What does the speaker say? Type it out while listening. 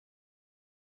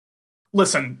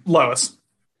Listen, Lois.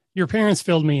 Your parents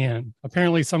filled me in.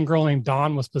 Apparently, some girl named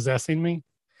Dawn was possessing me.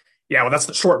 Yeah, well, that's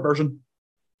the short version.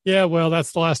 Yeah, well,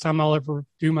 that's the last time I'll ever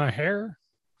do my hair.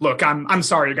 Look, I'm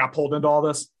sorry you got pulled into all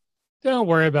this. Don't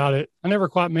worry about it. I never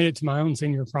quite made it to my own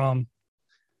senior prom.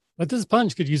 But this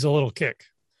punch could use a little kick.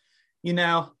 You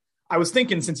know, I was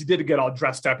thinking since you did get all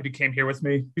dressed up and you came here with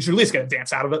me, you should at least get a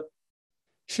dance out of it.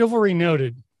 Chivalry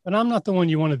noted, but I'm not the one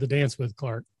you wanted to dance with,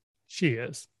 Clark. She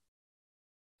is.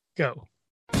 Go.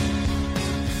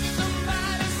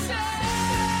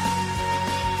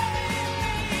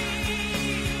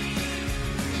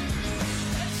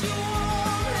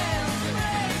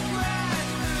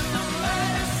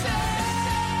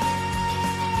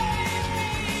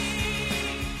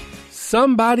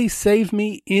 Somebody save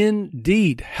me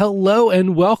indeed. Hello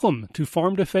and welcome to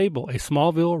Farm to Fable, a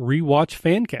Smallville rewatch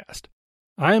fancast.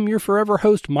 I am your forever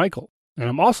host, Michael, and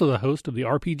I'm also the host of the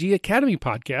RPG Academy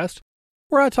podcast,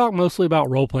 where I talk mostly about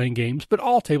role-playing games, but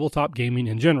all tabletop gaming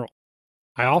in general.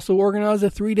 I also organize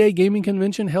a 3-day gaming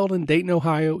convention held in Dayton,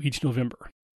 Ohio each November.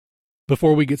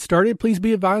 Before we get started, please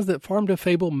be advised that Farm to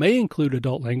Fable may include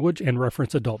adult language and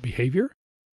reference adult behavior.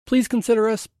 Please consider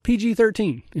us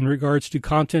PG-13 in regards to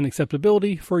content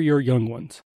acceptability for your young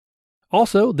ones.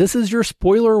 Also, this is your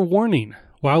spoiler warning.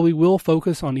 While we will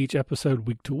focus on each episode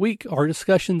week to week, our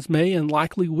discussions may and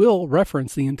likely will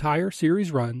reference the entire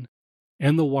series run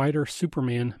and the wider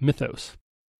Superman mythos.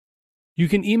 You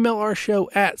can email our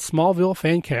show at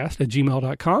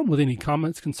smallvillefancast@gmail.com with any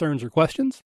comments, concerns, or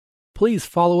questions. Please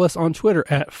follow us on Twitter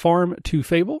at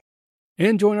Farm2Fable.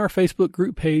 And join our Facebook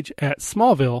group page at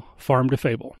Smallville Farm to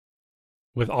Fable.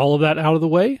 With all of that out of the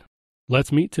way,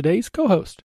 let's meet today's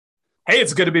co-host. Hey,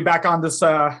 it's good to be back on the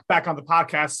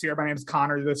podcast here. My name is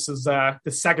Connor. This is the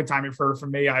second time you've heard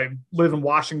from me. I live in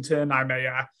Washington.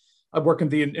 I work in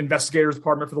the investigators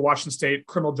department for the Washington State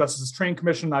Criminal Justice Training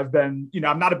Commission. I've been,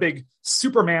 I'm not a big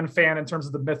Superman fan in terms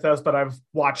of the mythos, but I've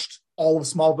watched all of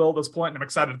Smallville at this point, and I'm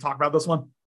excited to talk about this one.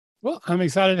 Well, I'm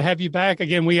excited to have you back.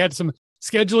 Again, we had some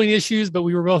scheduling issues, but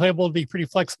we were both able to be pretty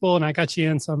flexible, and I got you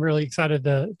in. So I'm really excited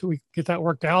to get that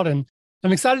worked out. And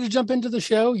I'm excited to jump into the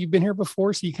show. You've been here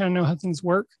before, so you kind of know how things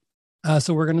work.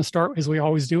 So we're going to start, as we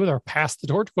always do, with our pass the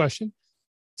torch question.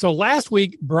 So last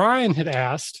week, Brian had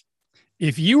asked,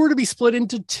 if you were to be split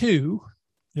into two,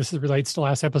 this relates to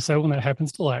last episode when that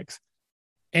happens to Lex,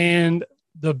 and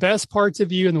the best parts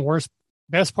of you and the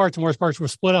best parts and worst parts were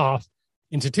split off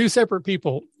into two separate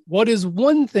people, what is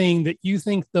one thing that you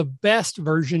think the best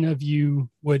version of you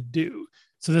would do?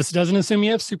 So this doesn't assume you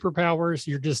have superpowers.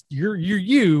 You're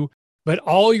you, but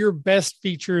all your best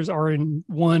features are in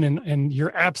one and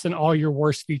you're absent all your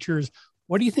worst features.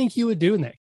 What do you think you would do in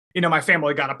that? My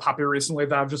family got a puppy recently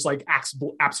that I've just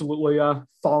absolutely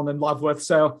fallen in love with.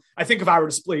 So I think if I were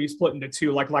to split into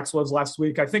two, like Lex was last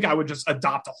week, I think I would just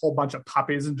adopt a whole bunch of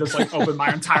puppies and just open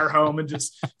my entire home and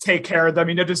just take care of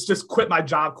them. Just quit my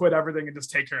job, quit everything, and just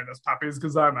take care of those puppies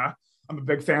because I'm a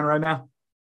big fan right now.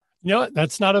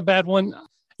 That's not a bad one.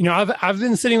 I've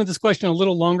been sitting with this question a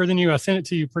little longer than you. I sent it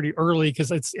to you pretty early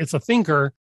because it's a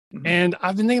thinker. Mm-hmm. And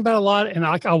I've been thinking about it a lot, and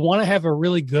I want to have a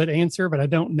really good answer, but I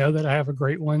don't know that I have a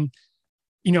great one.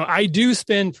 I do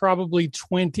spend probably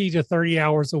 20 to 30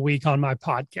 hours a week on my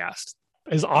podcast.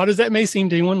 As odd as that may seem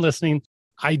to anyone listening,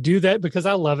 I do that because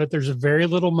I love it. There's very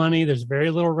little money. There's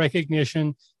very little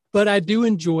recognition, but I do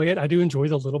enjoy it. I do enjoy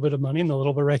the little bit of money and the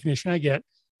little bit of recognition I get.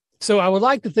 So I would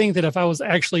like to think that if I was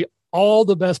actually all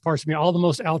the best parts of me, all the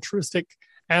most altruistic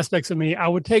aspects of me, I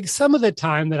would take some of the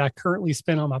time that I currently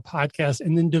spend on my podcast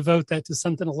and then devote that to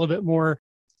something a little bit more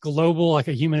global, like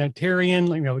a humanitarian,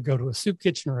 go to a soup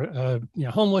kitchen or a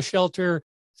homeless shelter,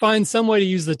 find some way to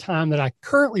use the time that I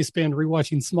currently spend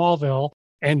rewatching Smallville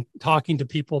and talking to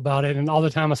people about it. And all the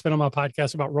time I spend on my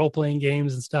podcast about role-playing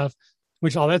games and stuff,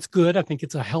 which all that's good. I think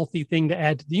it's a healthy thing to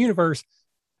add to the universe.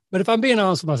 But if I'm being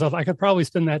honest with myself, I could probably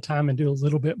spend that time and do a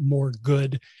little bit more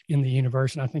good in the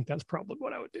universe. And I think that's probably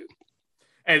what I would do.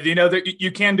 And that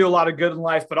you can do a lot of good in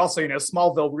life, but also,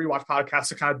 Smallville rewatch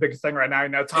podcasts are kind of a big thing right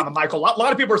now. Tom and Michael, a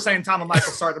lot of people are saying Tom and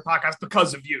Michael started the podcast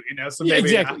because of you, so maybe.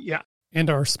 Yeah, exactly. Yeah.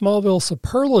 And our Smallville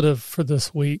superlative for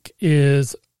this week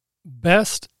is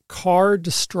best car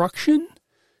destruction.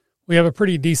 We have a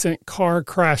pretty decent car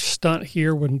crash stunt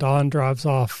here when Dawn drives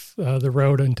off the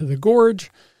road into the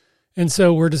gorge. And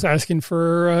so we're just asking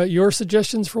for your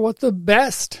suggestions for what the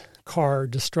best car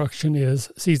destruction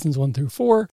is, seasons 1 through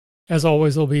 4. As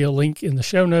always, there'll be a link in the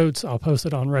show notes. I'll post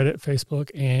it on Reddit, Facebook,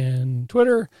 and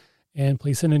Twitter. And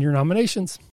please send in your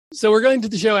nominations. So we're going to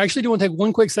the show. I actually do want to take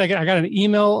one quick second. I got an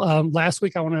email last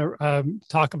week I want to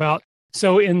talk about.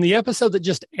 So in the episode that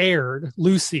just aired,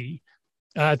 Lucy,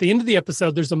 At the end of the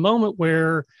episode, there's a moment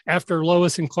where after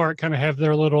Lois and Clark kind of have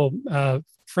their little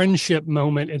friendship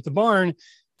moment at the barn,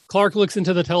 Clark looks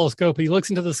into the telescope, he looks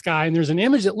into the sky, and there's an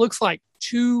image that looks like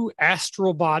two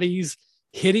astral bodies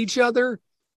hit each other,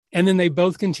 and then they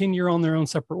both continue on their own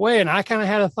separate way. And I kind of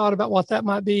had a thought about what that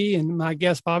might be, and my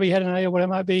guest Bobby had an idea what it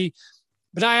might be.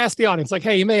 But I asked the audience, like,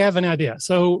 hey, you may have an idea.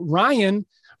 So Ryan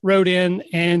wrote in,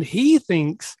 and he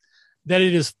thinks that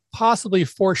it is possibly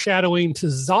foreshadowing to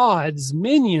Zod's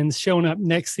minions showing up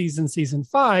next season, season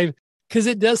 5, because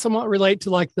it does somewhat relate to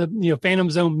like the Phantom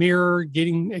Zone mirror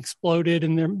getting exploded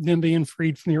and them being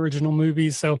freed from the original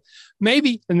movies. So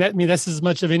maybe, and that's as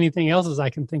much of anything else as I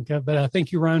can think of. But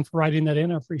thank you, Ryan, for writing that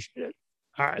in. I appreciate it.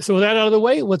 All right, so with that out of the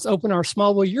way, let's open our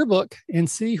Smallville yearbook and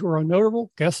see who our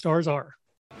notable guest stars are.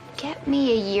 Get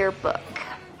me a yearbook.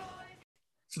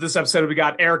 For this episode, we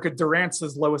got Erica Durance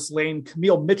as Lois Lane,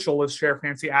 Camille Mitchell as Sheriff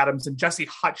Nancy Adams, and Jesse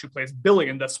Hutch, who plays Billy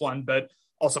in this one, but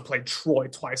also played Troy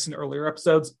twice in earlier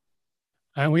episodes.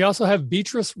 And we also have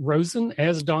Beatrice Rosen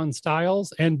as Dawn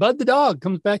Stiles, and Bud the dog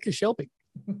comes back as Shelby.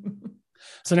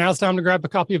 So now it's time to grab a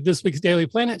copy of this week's Daily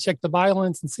Planet, check the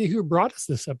bylines, and see who brought us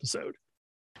this episode.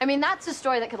 I mean, that's a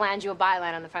story that could land you a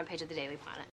byline on the front page of the Daily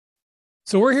Planet.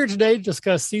 So we're here today to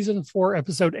discuss Season 4,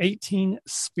 Episode 18,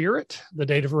 Spirit. The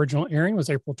date of original airing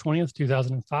was April 20th,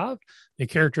 2005. The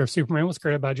character of Superman was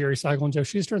created by Jerry Siegel and Joe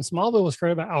Shuster, and Smallville was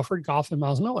created by Alfred Goff and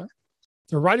Miles Miller.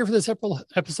 The writer for this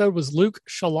episode was Luke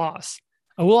Shalas.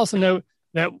 I will also note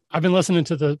that I've been listening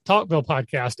to the Talkville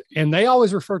podcast, and they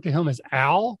always refer to him as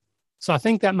Al. So I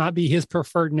think that might be his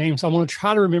preferred name. So I'm going to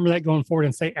try to remember that going forward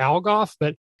and say Al Goff,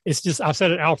 but it's just, I've said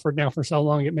it Alfred now for so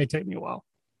long, it may take me a while.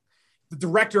 The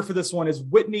director for this one is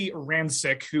Whitney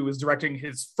Rancic, who is directing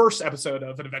his first episode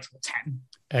of An Eventual 10.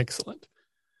 Excellent.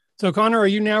 So, Connor, are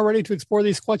you now ready to explore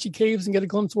these squatchy caves and get a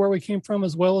glimpse of where we came from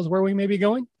as well as where we may be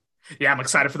going? Yeah, I'm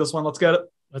excited for this one. Let's get it.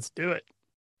 Let's do it.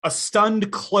 A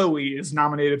stunned Chloe is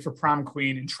nominated for prom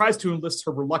queen and tries to enlist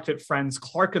her reluctant friends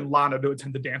Clark and Lana to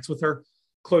attend the dance with her.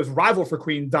 Chloe's rival for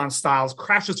queen, Dawn Stiles,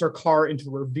 crashes her car into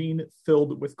a ravine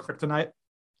filled with kryptonite.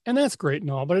 And that's great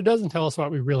and all, but it doesn't tell us what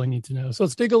we really need to know. So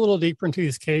let's dig a little deeper into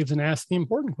these caves and ask the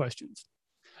important questions.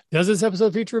 Does this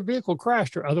episode feature a vehicle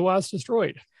crashed or otherwise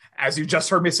destroyed? As you just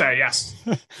heard me say, yes.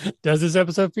 Does this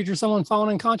episode feature someone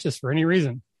falling unconscious for any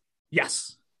reason?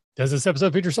 Yes. Does this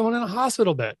episode feature someone in a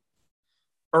hospital bed?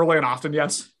 Early and often,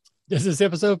 yes. Does this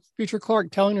episode feature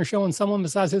Clark telling or showing someone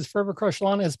besides his forever crush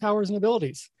Lana his powers and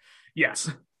abilities?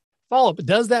 Yes. Follow-up,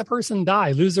 does that person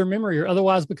die, lose their memory, or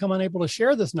otherwise become unable to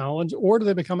share this knowledge, or do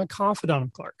they become a confidant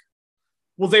of Clark?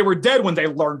 Well, they were dead when they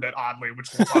learned it, oddly, which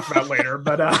we'll talk about later.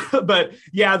 But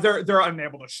yeah, they're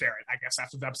unable to share it, I guess,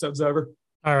 after the episode's over.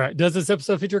 All right. Does this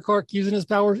episode feature Clark using his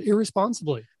powers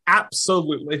irresponsibly?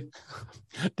 Absolutely.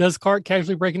 Does Clark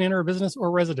casually break and enter a business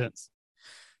or residence?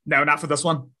 No, not for this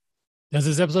one. Does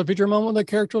this episode feature a moment where the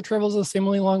character travels a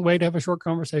seemingly long way to have a short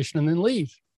conversation and then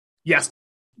leave? Yes.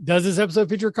 Does this episode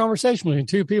feature a conversation between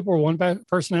two people where one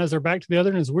person has their back to the other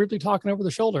and is weirdly talking over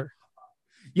the shoulder?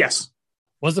 Yes.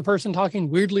 Was the person talking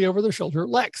weirdly over their shoulder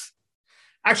Lex?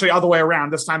 Actually, other way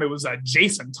around. This time it was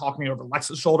Jason talking over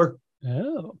Lex's shoulder.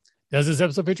 Oh. Does this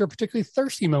episode feature a particularly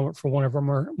thirsty moment for one of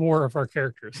our more of our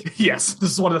characters? Yes.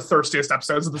 This is one of the thirstiest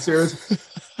episodes of the series.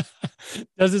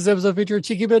 Does this episode feature a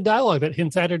cheeky bit of dialogue that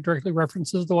hints at or directly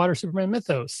references the wider Superman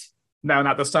mythos? No,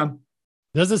 not this time.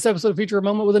 Does this episode feature a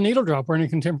moment with a needle drop where a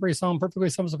contemporary song perfectly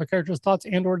sums up a character's thoughts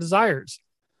and or desires?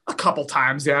 A couple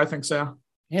times, yeah, I think so.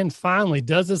 And finally,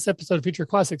 does this episode feature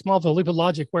classic Smallville leap of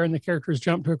logic wherein the characters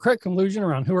jump to a correct conclusion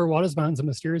around who or what is behind a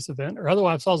mysterious event or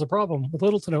otherwise solves a problem with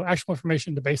little to no actual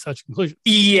information to base such conclusions?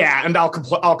 Yeah, and I'll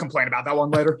complain about that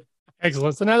one later.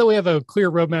 Excellent. So now that we have a clear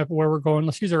roadmap of where we're going,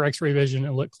 let's use our X-ray vision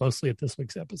and look closely at this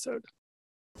week's episode.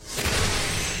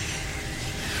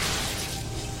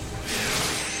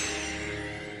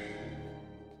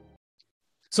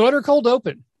 So at our cold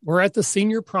open, we're at the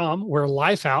senior prom where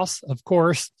Lifehouse, of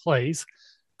course, plays.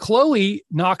 Chloe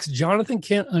knocks Jonathan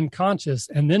Kent unconscious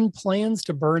and then plans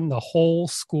to burn the whole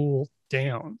school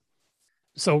down.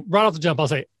 So right off the jump, I'll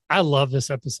say, I love this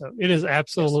episode. It is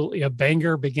absolutely a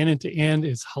banger beginning to end.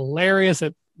 It's hilarious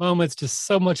at moments, just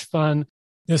so much fun.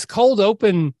 This cold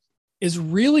open is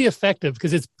really effective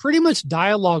because it's pretty much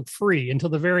dialogue free until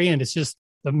the very end. It's just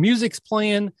the music's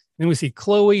playing. Then we see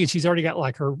Chloe, and she's already got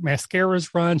like her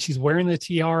mascara's run. She's wearing the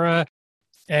tiara,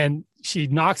 and she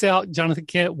knocks out Jonathan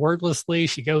Kent wordlessly.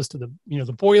 She goes to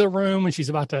the boiler room, and she's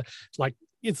about to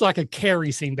it's like a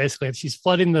Carrie scene basically. She's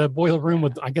flooding the boiler room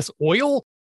with, I guess, oil,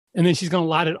 and then she's going to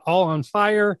light it all on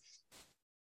fire.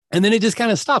 And then it just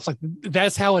kind of stops. Like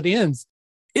that's how it ends.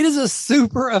 It is a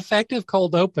super effective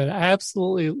cold open. I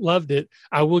absolutely loved it.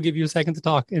 I will give you a second to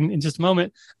talk in just a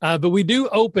moment. But we do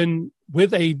open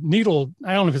with a needle.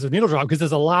 I don't know if it's a needle drop because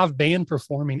there's a live band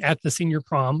performing at the senior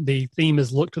prom. The theme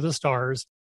is Look to the Stars.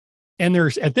 And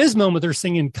at this moment, they're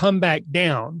singing Come Back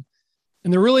Down.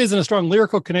 And there really isn't a strong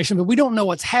lyrical connection, but we don't know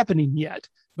what's happening yet.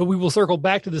 But we will circle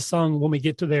back to the song when we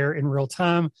get to there in real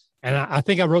time. And I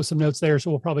think I wrote some notes there,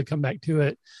 so we'll probably come back to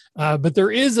it. But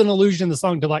there is an allusion in the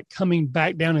song to like coming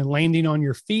back down and landing on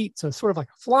your feet. So it's sort of like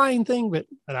a flying thing, but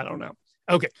I don't know.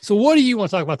 Okay. So what do you want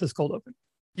to talk about this cold open?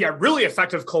 Yeah, really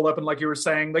effective cold open, like you were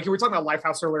saying. Like you were talking about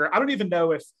Lifehouse earlier. I don't even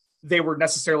know if they were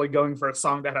necessarily going for a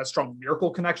song that has strong lyrical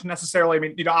connection necessarily. I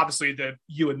mean, obviously the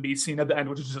You and Me scene at the end,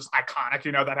 which is just iconic,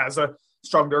 that has a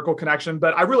strong lyrical connection.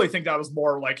 But I really think that was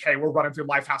more like, hey, we're running through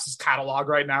Lifehouse's catalog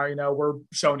right now. We're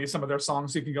showing you some of their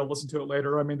songs so you can go listen to it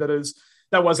later. I mean,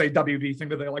 that was a WB thing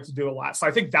that they like to do a lot. So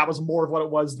I think that was more of what it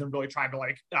was than really trying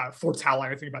to foretell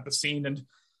anything about the scene. And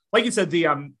like you said,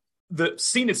 the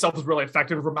scene itself was really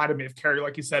effective. It reminded me of Carrie,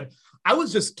 like you said. I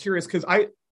was just curious because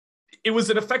it was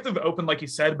an effective open, like you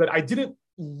said, but I didn't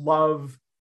love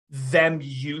them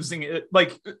using it.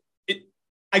 Like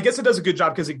I guess it does a good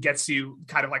job because it gets you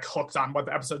kind of like hooked on what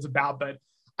the episode's about, but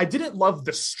I didn't love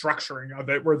the structuring of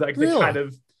it where like they kind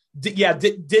of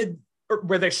did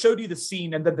where they showed you the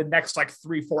scene and then the next like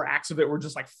 3-4 acts of it were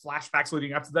just like flashbacks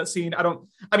leading up to that scene.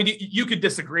 You could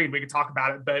disagree and we could talk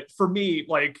about it, but for me,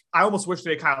 like I almost wish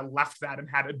they kind of left that and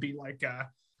had it be like a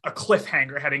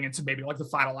cliffhanger heading into maybe like the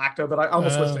final act of it. I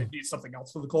almost wish they'd do something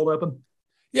else for the cold open.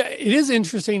 Yeah, it is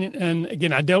interesting. And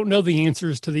again, I don't know the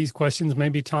answers to these questions.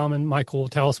 Maybe Tom and Michael will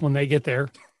tell us when they get there.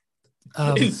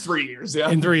 In 3 years, yeah.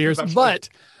 In 3 years. But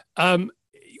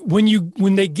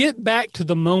when they get back to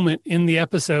the moment in the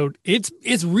episode, it's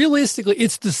realistically,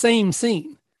 it's the same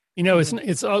scene.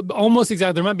 It's almost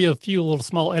exactly. There might be a few little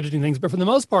small editing things, but for the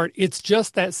most part, it's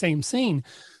just that same scene.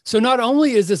 So not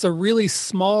only is this a really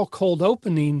small cold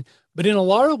opening, but in a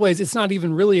lot of ways, it's not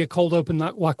even really a cold open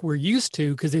like we're used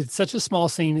to because it's such a small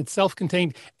scene. It's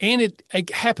self-contained, and it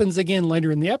happens again later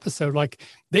in the episode. Like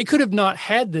they could have not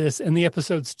had this, and the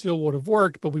episode still would have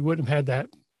worked, but we wouldn't have had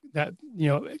that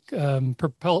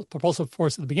propulsive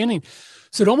force at the beginning.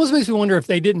 So it almost makes me wonder if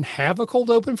they didn't have a cold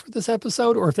open for this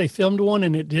episode, or if they filmed one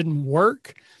and it didn't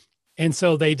work, and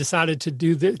so they decided to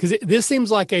do this because this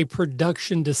seems like a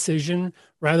production decision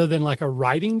rather than like a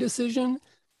writing decision.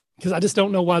 Because I just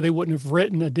don't know why they wouldn't have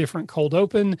written a different cold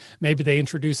open. Maybe they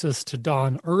introduced us to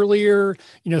Dawn earlier,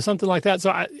 something like that.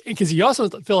 So because you also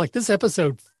feel like this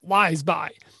episode flies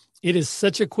by. It is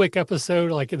such a quick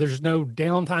episode. Like there's no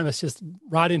downtime. It's just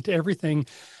right into everything.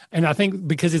 And I think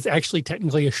because it's actually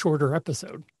technically a shorter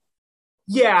episode.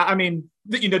 Yeah. I mean,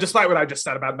 despite what I just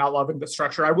said about not loving the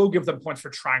structure, I will give them points for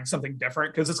trying something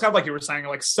different. Because it's kind of like you were saying,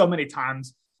 like so many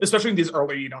times, especially in these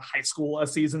early, high school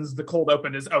seasons, the cold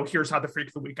open is, oh, here's how the Freak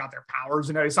of the Week got their powers.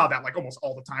 You saw that like almost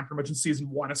all the time, pretty much in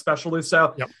season 1, especially.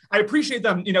 So yep. I appreciate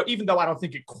them, even though I don't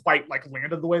think it quite like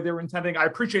landed the way they were intending, I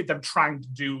appreciate them trying to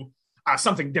do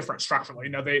something different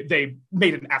structurally. They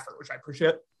made an effort, which I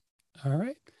appreciate. All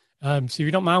right. So if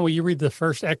you don't mind, will you read the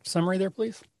first act summary there,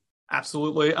 please?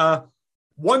 Absolutely.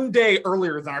 One day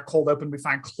earlier than our cold open, we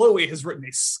find Chloe has written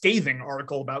a scathing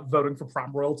article about voting for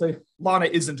prom royalty. Lana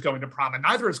isn't going to prom, and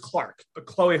neither is Clark, but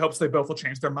Chloe hopes they both will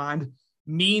change their mind.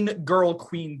 Mean girl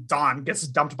queen Dawn gets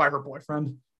dumped by her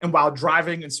boyfriend, and while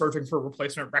driving and searching for a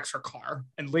replacement, wrecks her car,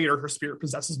 and later her spirit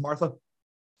possesses Martha.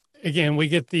 Again, we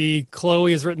get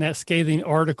Chloe has written that scathing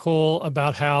article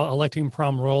about how electing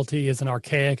prom royalty is an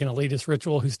archaic and elitist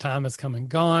ritual whose time has come and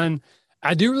gone.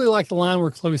 I do really like the line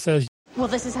where Chloe says, Well,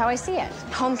 this is how I see it.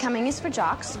 Homecoming is for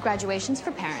jocks, graduation's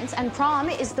for parents, and prom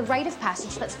is the rite of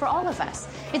passage that's for all of us.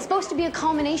 It's supposed to be a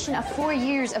culmination of 4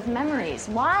 years of memories.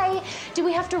 Why do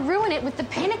we have to ruin it with the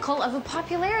pinnacle of a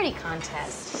popularity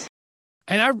contest?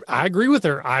 And I agree with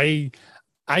her. I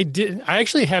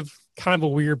actually have kind of a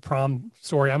weird prom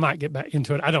story. I might get back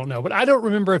into it. I don't know, but I don't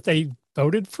remember if they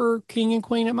voted for king and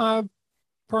queen at my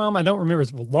prom. I don't remember.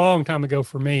 It's a long time ago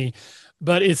for me.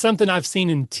 But it's something I've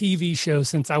seen in TV shows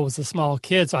since I was a small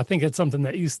kid. So I think it's something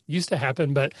that used to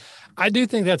happen. But I do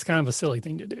think that's kind of a silly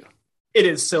thing to do. It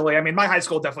is silly. I mean, my high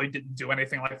school definitely didn't do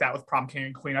anything like that with prom king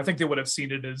and queen. I think they would have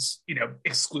seen it as,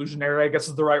 exclusionary, I guess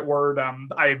is the right word.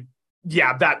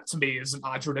 That to me is an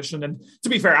odd tradition. And to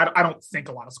be fair, I don't think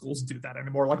a lot of schools do that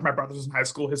anymore. Like my brother's in high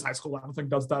school, his high school, I don't think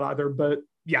does that either. But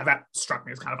yeah, that struck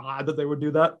me as kind of odd that they would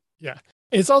do that. Yeah.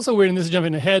 It's also weird, and this is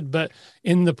jumping ahead, but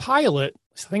in the pilot,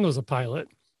 I think it was a pilot,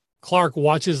 Clark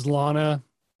watches Lana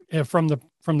from the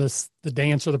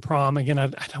dance or the prom. Again, I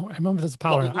don't remember if it's a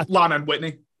pilot. Lana and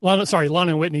Whitney. Lana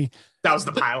and Whitney That was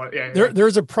the pilot. Yeah.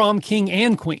 There's a prom king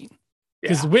and queen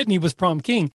because Whitney was prom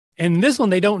king. And in this one,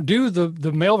 they don't do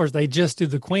the male version. They just do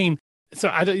the queen. So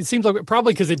it seems like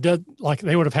probably because it does, like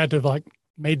they would have had to have like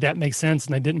made that make sense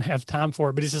and they didn't have time for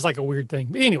it. But it's just like a weird thing.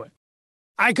 But anyway,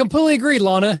 I completely agree,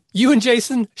 Lana. You and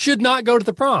Jason should not go to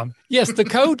the prom. Yes, the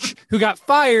coach who got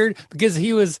fired because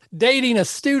he was dating a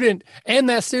student and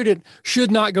that student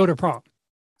should not go to prom.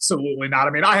 Absolutely not.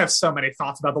 I mean, I have so many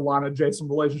thoughts about the Lana and Jason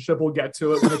relationship. We'll get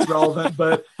to it when it's relevant.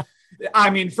 But I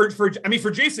mean, for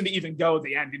Jason to even go at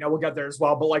the end, we'll get there as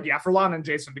well. But like, for Lana and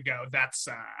Jason to go, that's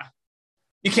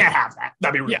you can't have that.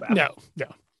 That'd be real bad. No.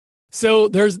 So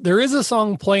there is a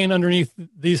song playing underneath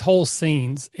these whole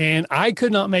scenes, and I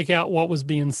could not make out what was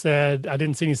being said. I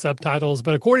didn't see any subtitles,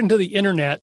 but according to the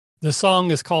internet, the song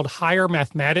is called Higher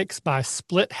Mathematics by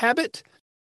Split Habit.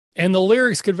 And the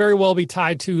lyrics could very well be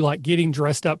tied to like getting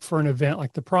dressed up for an event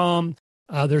like the prom.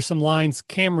 There's some lines,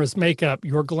 cameras, makeup,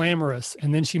 you're glamorous.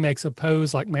 And then she makes a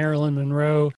pose like Marilyn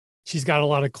Monroe. She's got a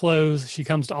lot of clothes. She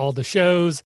comes to all the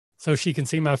shows so she can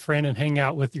see my friend and hang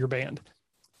out with your band.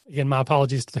 Again, my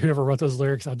apologies to whoever wrote those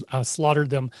lyrics. I slaughtered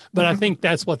them, but I think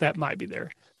that's what that might be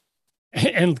there.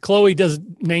 And Chloe does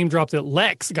name drop that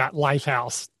Lex got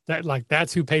Lifehouse.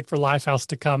 That's who paid for Lifehouse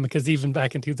to come, because even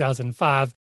back in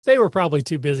 2005, they were probably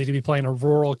too busy to be playing a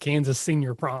rural Kansas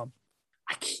senior prom.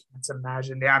 I can't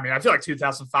imagine. Yeah, I mean, I feel like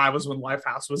 2005 was when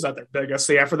Lifehouse was at their biggest.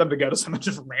 So for them to go to some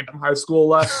just random high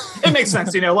school, it makes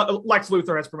sense. Lex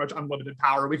Luthor has pretty much unlimited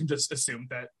power. We can just assume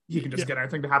that he can just get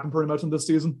anything to happen pretty much in this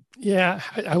season. Yeah,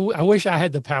 I wish I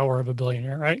had the power of a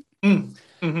billionaire, right?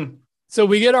 Mm-hmm. So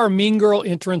we get our mean girl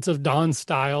entrance of Dawn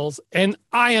Stiles, and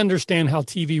I understand how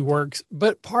TV works,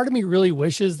 but part of me really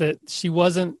wishes that she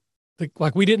wasn't,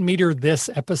 like we didn't meet her this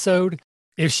episode.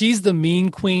 If she's the mean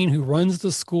queen who runs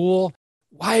the school,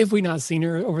 why have we not seen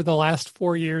her over the last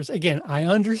 4 years? Again, I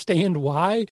understand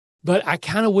why, but I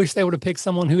kind of wish they would have picked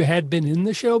someone who had been in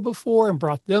the show before and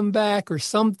brought them back or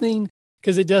something,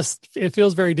 because it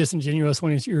feels very disingenuous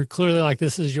when you're clearly like,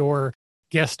 this is your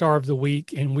guest star of the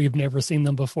week and we've never seen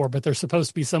them before, but they're supposed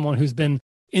to be someone who's been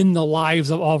in the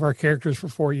lives of all of our characters for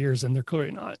 4 years, and they're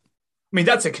clearly not. I mean,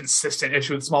 that's a consistent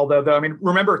issue with Smallville, though. I mean,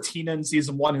 remember Tina in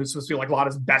season 1, who's supposed to be like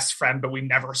Lana's best friend, but we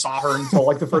never saw her until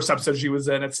like the first episode she was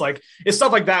in. It's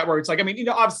stuff like that where it's like, I mean,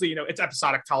 obviously, it's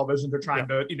episodic television. They're trying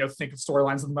to, think of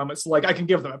storylines at the moment. So like, I can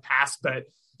give them a pass, but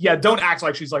yeah, don't act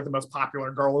like she's like the most popular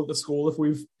girl at the school if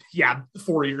we've,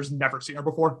 4 years never seen her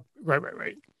before.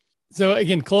 Right. So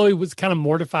again, Chloe was kind of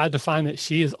mortified to find that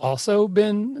she has also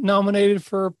been nominated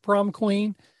for prom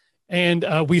queen. And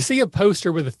we see a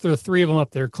poster with the three of them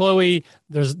up there. Chloe,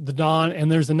 there's the Dawn,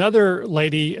 and there's another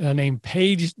lady named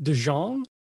Paige DeJong.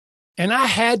 And I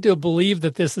had to believe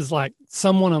that this is like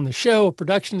someone on the show, a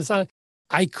production design.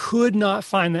 I could not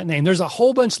find that name. There's a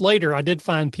whole bunch later. I did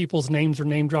find people's names are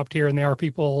name dropped here, and they are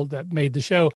people that made the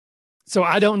show. So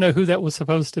I don't know who that was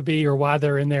supposed to be or why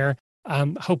they're in there.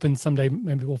 I'm hoping someday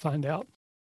maybe we'll find out.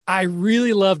 I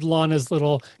really loved Lana's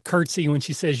little curtsy when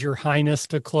she says Your Highness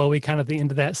to Chloe, kind of the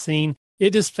end of that scene.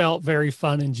 It just felt very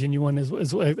fun and genuine. It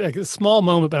was like a small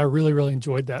moment, but I really, really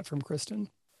enjoyed that from Kristen.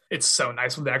 It's so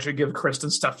nice when they actually give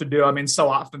Kristen stuff to do. I mean, so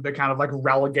often they kind of like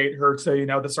relegate her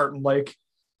to, the certain like,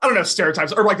 I don't know,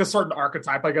 stereotypes or like the certain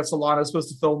archetype, I guess Alana is supposed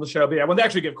to fill in the show. But yeah, when they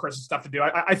actually give Kristen stuff to do,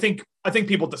 I think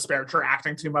people disparage her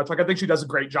acting too much. Like, I think she does a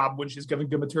great job when she's given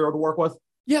good material to work with.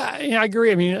 Yeah, I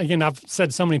agree. I mean, again, I've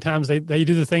said so many times they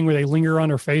do the thing where they linger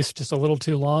on her face just a little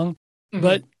too long. Mm-hmm.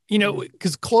 But,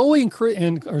 because Chloe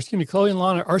and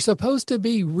Lana are supposed to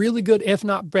be really good, if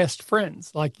not best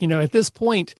friends. Like, at this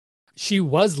point, she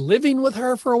was living with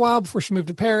her for a while before she moved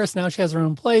to Paris. Now she has her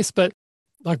own place. But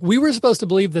like, we were supposed to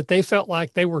believe that they felt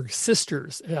like they were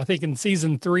sisters. I think in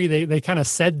season 3, they kind of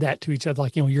said that to each other,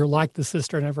 like, you're like the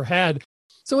sister I never had.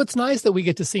 So it's nice that we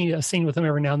get to see a scene with them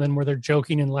every now and then where they're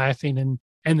joking and laughing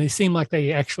and they seem like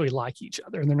they actually like each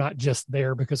other and they're not just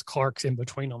there because Clark's in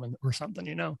between them or something,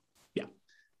 Yeah.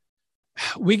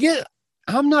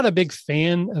 I'm not a big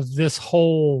fan of this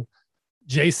whole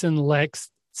Jason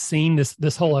Lex scene,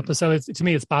 this whole episode. To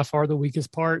me, it's by far the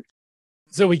weakest part.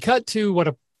 So we cut to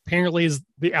what apparently is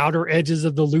the outer edges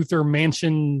of the Luthor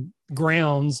mansion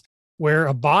grounds where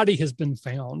a body has been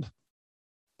found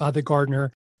by the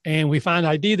gardener. And we find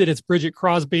ID that it's Bridget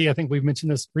Crosby. I think we've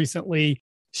mentioned this recently.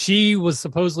 She was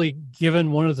supposedly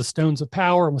given one of the stones of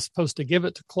power and was supposed to give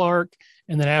it to Clark.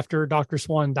 And then after Dr.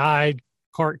 Swan died,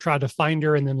 Clark tried to find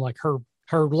her. And then like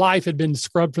her life had been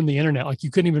scrubbed from the internet. Like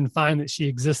you couldn't even find that she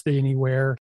existed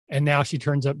anywhere. And now she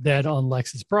turns up dead on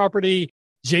Lex's property.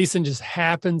 Jason just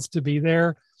happens to be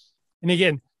there. And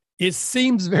again, it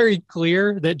seems very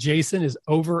clear that Jason is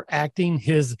overacting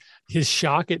his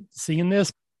shock at seeing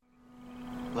this.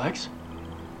 Lex?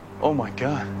 Oh my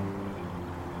God.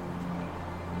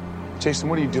 Jason,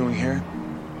 what are you doing here?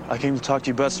 I came to talk to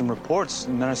you about some reports,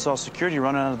 and then I saw security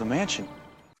running out of the mansion.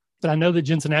 But I know that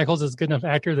Jensen Ackles is a good enough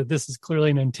actor that this is clearly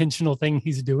an intentional thing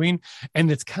he's doing.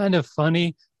 And it's kind of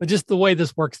funny, but just the way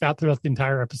this works out throughout the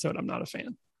entire episode, I'm not a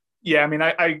fan. Yeah, I mean,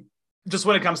 I just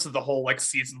when it comes to the whole like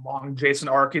season long Jason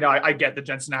arc, I get that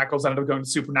Jensen Ackles ended up going to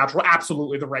Supernatural.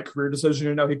 Absolutely the right career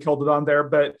decision. He killed it on there,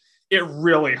 but it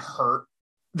really hurt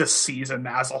the season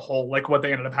as a whole, like what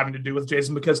they ended up having to do with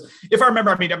Jason. Because if I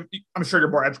remember, I mean, I'm sure you're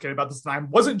more educated about this than I am.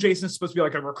 Wasn't Jason supposed to be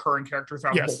like a recurring character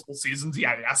throughout multiple seasons?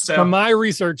 Yeah. So from my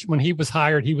research, when he was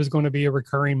hired, he was going to be a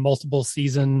recurring multiple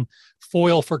season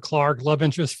foil for Clark, love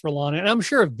interest for Lana. And I'm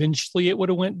sure eventually it would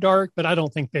have went dark, but I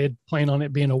don't think they had planned on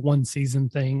it being a one season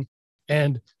thing.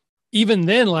 And even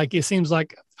then, like, it seems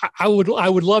like I would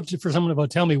love for someone to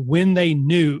tell me when they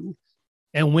knew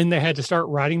and when they had to start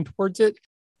writing towards it.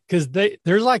 Because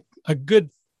there's like a good,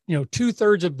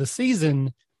 2/3 of the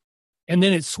season, and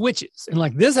then it switches. And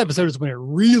like this episode is when it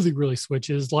really, really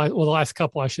switches. Like, well, the last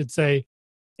couple, I should say.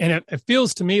 And it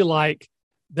feels to me like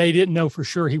they didn't know for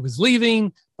sure he was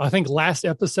leaving. I think last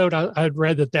episode, I had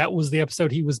read that was the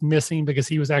episode he was missing because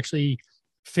he was actually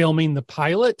filming the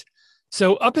pilot.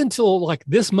 So up until like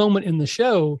this moment in the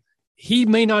show, he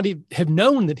may not even have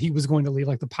known that he was going to leave.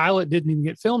 Like the pilot didn't even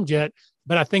get filmed yet.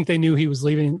 But I think they knew he was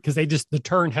leaving because the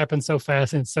turn happened so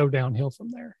fast and it's so downhill from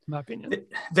there, in my opinion.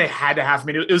 They had to have. I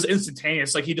mean, it was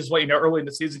instantaneous. Like he just early in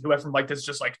the season, he went from like this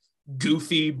just like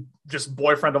goofy, just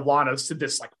boyfriend of Lana's to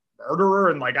this like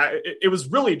murderer. And like, it was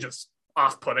really just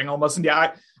off-putting almost. And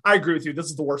yeah, I agree with you. This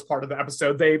is the worst part of the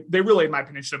episode. They really, in my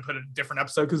opinion, should have put a different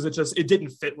episode because it didn't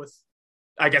fit with,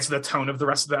 I guess, the tone of the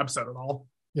rest of the episode at all.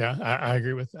 Yeah, I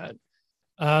agree with that.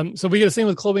 So we get a scene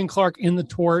with Chloe and Clark in the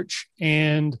torch,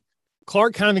 and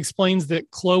Clark kind of explains that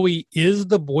Chloe is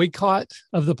the boycott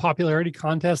of the popularity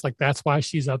contest. Like that's why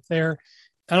she's up there.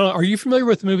 I don't know. Are you familiar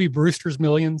with the movie Brewster's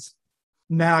Millions?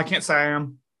 No, I can't say I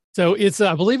am. So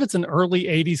I believe it's an early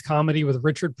 80s comedy with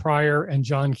Richard Pryor and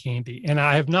John Candy. And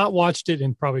I have not watched it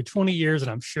in probably 20 years. And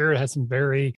I'm sure it has some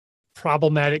very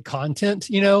problematic content,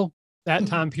 that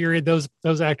time period,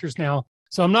 those actors now.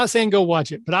 So I'm not saying go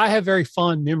watch it, but I have very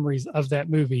fond memories of that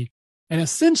movie. And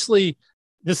essentially,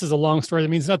 this is a long story that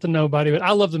means nothing to nobody, but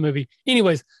I love the movie.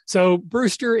 Anyways, so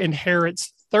Brewster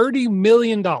inherits $30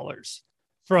 million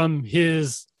from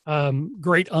his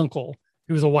great uncle,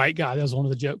 who was a white guy. That was one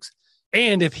of the jokes.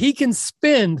 And if he can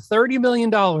spend $30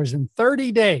 million in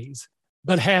 30 days,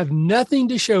 but have nothing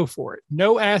to show for it,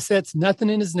 no assets, nothing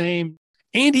in his name,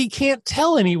 and he can't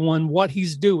tell anyone what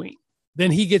he's doing, then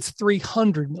he gets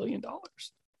 $300 million.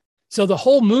 So the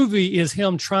whole movie is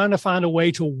him trying to find a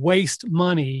way to waste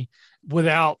money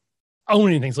without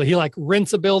owning anything. So he like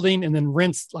rents a building and then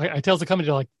I tells the company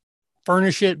to like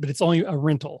furnish it, but it's only a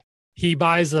rental. He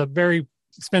buys a very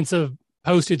expensive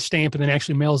postage stamp and then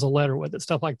actually mails a letter with it,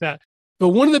 stuff like that. But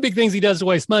one of the big things he does to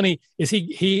waste money is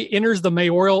he enters the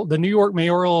New York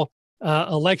mayoral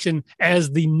election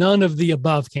as the none of the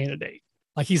above candidate.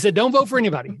 Like he said, don't vote for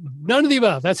anybody. None of the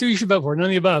above. That's who you should vote for. None of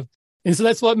the above. And so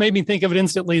that's what made me think of it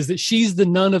instantly, is that she's the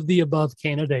none of the above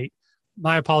candidate.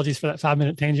 My apologies for that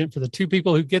 5-minute tangent. For the two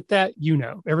people who get that,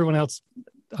 everyone else,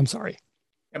 I'm sorry.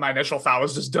 And my initial thought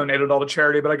was just donate it all to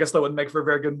charity, but I guess that wouldn't make for a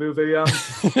very good movie.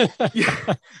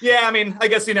 Yeah. I mean, I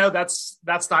guess,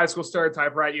 that's the high school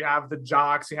stereotype, right? You have the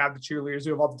jocks, you have the cheerleaders,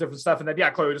 you have all the different stuff. And then,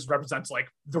 Chloe just represents like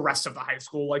the rest of the high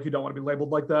school. Like you don't want to be labeled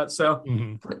like that. So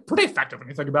pretty effective when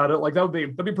you think about it. Like that'd be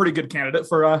a pretty good candidate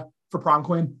for prom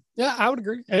queen. Yeah, I would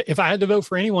agree. If I had to vote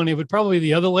for anyone, it would probably be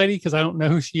the other lady, because I don't know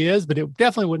who she is, but it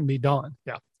definitely wouldn't be Dawn.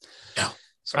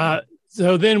 Yeah.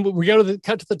 So then we go to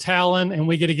cut to the Talon, and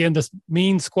we get again this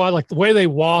mean squad. Like the way they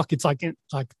walk, it's like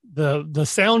the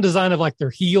sound design of like their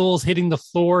heels hitting the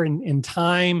floor in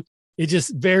time. It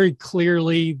just very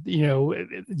clearly,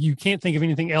 you can't think of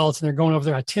anything else, and they're going over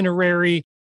their itinerary.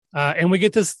 And we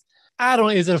get this. I don't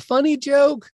know. Is it a funny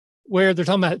joke where they're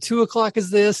talking about 2:00 is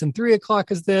this and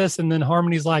 3:00 is this, and then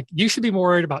Harmony's like, "You should be more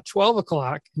worried about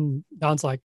 12:00," and Dawn's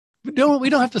like, we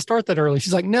don't have to start that early.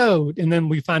 She's like, no. And then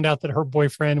we find out that her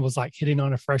boyfriend was like hitting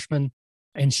on a freshman,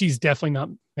 and she's definitely not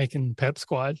making Pep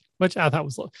Squad, which I thought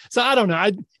was low. So I don't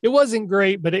know. It wasn't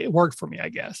great, but it worked for me, I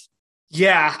guess.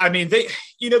 Yeah. I mean,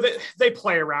 they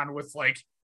play around with like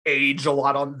age a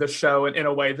lot on the show in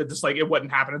a way that just like, it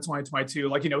wouldn't happen in 2022.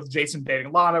 Like, with Jason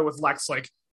dating Lana, with Lex, like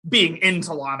being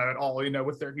into Lana at all,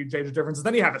 with their huge age differences.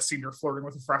 Then you have a senior flirting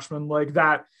with a freshman like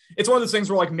that. It's one of those things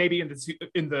where like maybe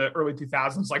in the early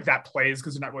 2000s, like that plays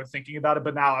because you're not really thinking about it.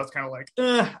 But now I was kind of like,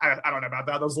 I don't know about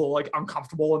that. That was a little like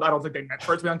uncomfortable, and I don't think they meant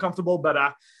for it to be uncomfortable.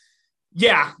 But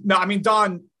yeah, no, I mean,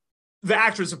 Dawn, the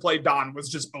actress who played Dawn was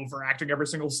just overacting every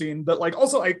single scene. But like,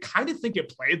 also, I kind of think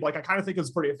it played, like, I kind of think it's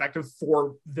pretty effective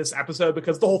for this episode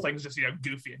because the whole thing is just,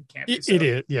 goofy and campy. So it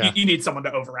is, yeah. You need someone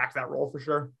to overact that role for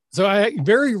sure. So I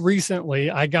very recently,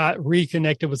 I got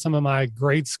reconnected with some of my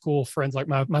grade school friends, like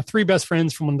my three best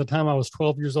friends from the time I was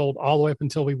 12 years old all the way up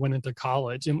until we went into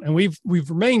college. And we've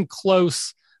remained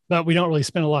close, but we don't really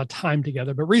spend a lot of time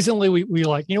together. But recently we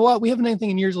like, you know what? We haven't done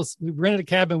anything in years. We rented a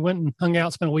cabin, went and hung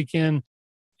out, spent a weekend.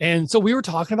 And so we were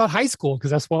talking about high school because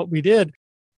that's what we did.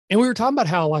 And we were talking about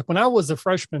how, like, when I was a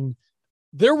freshman,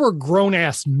 there were grown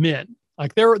ass men.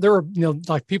 Like there were,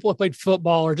 like people that played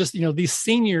football or just, these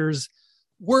seniors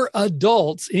were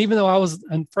adults. And even though I was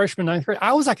a freshman, ninth grade,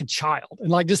 I was like a child. And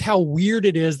like just how weird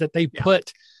it is that they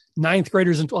put ninth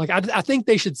graders in, like, I think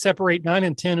they should separate 9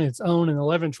 and 10 in its own and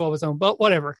 11 and 12 its own, but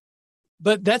whatever.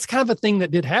 But that's kind of a thing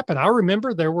that did happen. I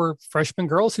remember there were freshman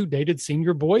girls who dated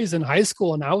senior boys in high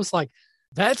school. And I was like,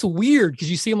 that's weird because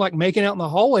you see them like making out in the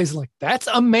hallways. Like, that's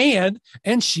a man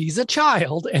and she's a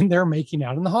child and they're making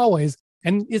out in the hallways.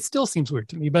 And it still seems weird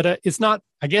to me, but I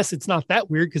guess it's not that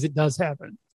weird because it does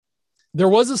happen. There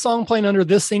was a song playing under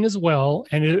this scene as well.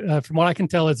 And from what I can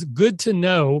tell, it's Good to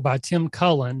Know by Tim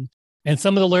Cullen. And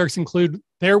some of the lyrics include,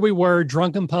 there we were,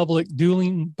 drunk in public,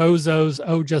 dueling bozos,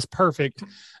 oh, just perfect,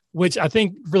 which I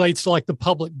think relates to like the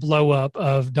public blow up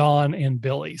of Dawn and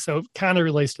Billy. So it kind of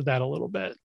relates to that a little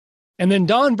bit. And then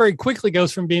Dawn very quickly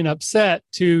goes from being upset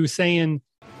to saying,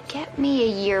 get me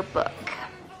a yearbook.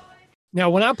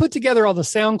 Now, when I put together all the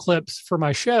sound clips for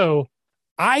my show,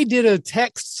 I did a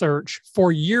text search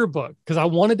for yearbook because I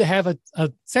wanted to have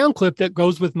a sound clip that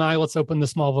goes with my Let's Open the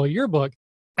Smallville yearbook.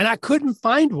 And I couldn't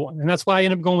find one. And that's why I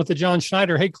ended up going with the John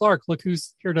Schneider. Hey, Clark, look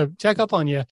who's here to check up on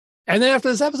you. And then after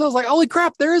this episode, I was like, holy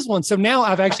crap, there is one. So now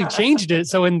I've actually changed it.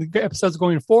 So in the episodes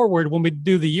going forward, when we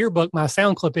do the yearbook, my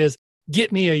sound clip is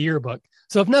get me a yearbook.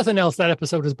 So if nothing else, that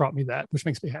episode has brought me that, which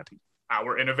makes me happy.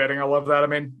 We're innovating. I love that. I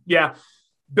mean, yeah,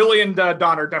 Billy and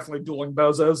Dawn are definitely dueling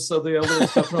bozos. So the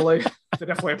lyrics definitely, they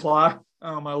definitely apply.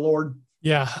 Oh, my Lord.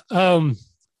 Yeah.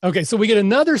 Okay. So we get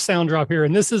another sound drop here.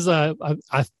 And this is, I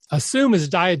assume is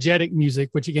diegetic music,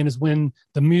 which again is when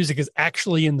the music is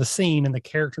actually in the scene and the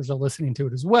characters are listening to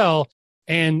it as well.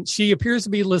 And she appears to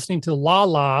be listening to La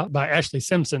La by Ashley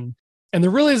Simpson. And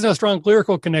there really is no strong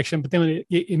lyrical connection, but then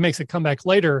it makes a comeback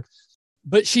later.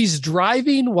 But she's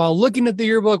driving while looking at the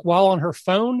yearbook while on her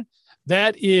phone.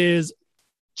 That is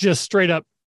just straight up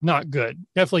not good,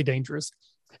 definitely dangerous.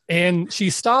 And she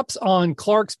stops on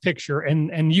Clark's picture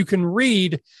and you can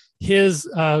read his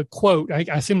quote. I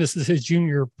assume this is his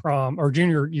junior prom or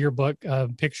junior yearbook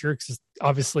picture, because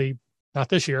obviously not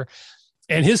this year.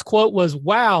 And his quote was,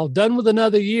 wow, done with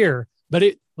another year, but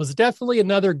it was definitely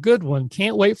another good one.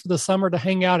 Can't wait for the summer to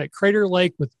hang out at Crater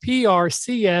Lake with PR,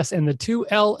 CS, and the 2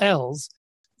 LLs.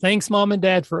 Thanks, Mom and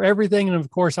Dad, for everything. And of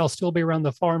course, I'll still be around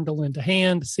the farm to lend a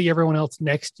hand. See everyone else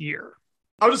next year.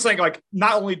 I was just saying, like,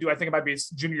 not only do I think it might be his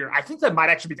junior year, I think that might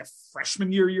actually be the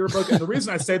freshman year yearbook. And the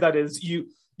reason I say that is you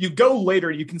go later,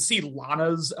 you can see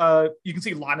Lana's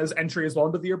entry as well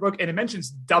into the yearbook, and it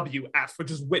mentions WF,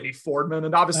 which is Whitney Fordman,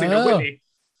 and obviously Whitney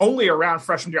only around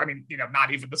freshman year. I mean,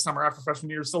 not even the summer after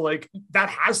freshman year. So like that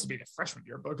has to be the freshman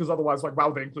yearbook, because otherwise, like, why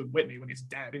would they include Whitney when he's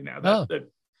dead? That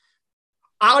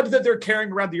odd that they're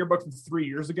carrying around the yearbook from 3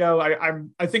 years ago.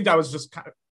 I think that was just kind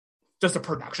of just a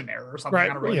production error or something. Right.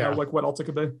 I don't really know like what else it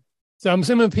could be. So I'm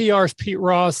assuming PR is Pete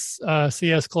Ross,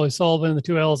 CS Chloe Sullivan, the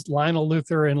 2 L's, Lionel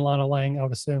Luther, and Lana Lang, I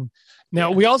would assume.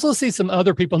 Now, we also see some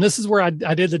other people, and this is where I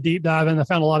did the deep dive, and I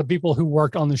found a lot of people who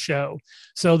worked on the show.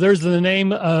 So there's the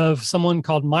name of someone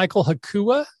called Michael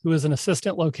Hakua, who is an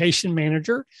assistant location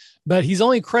manager, but he's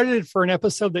only credited for an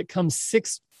episode that comes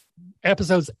 6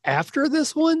 episodes after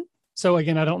this one. So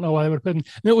again, I don't know why they would put in.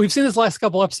 We've seen this last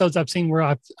couple episodes I've seen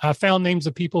where I found names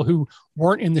of people who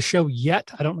weren't in the show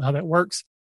yet. I don't know how that works.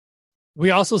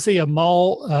 We also see a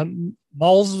Malrezi,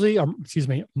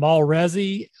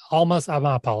 almost,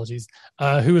 my apologies,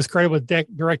 who is credited with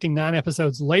directing 9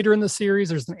 episodes later in the series.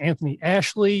 There's an Anthony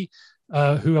Ashley,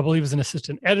 who I believe is an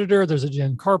assistant editor. There's a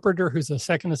Jen Carpenter, who's a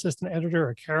second assistant editor.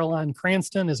 A Caroline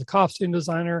Cranston is a costume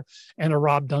designer, and a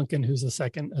Rob Duncan, who's a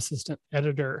second assistant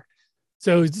editor.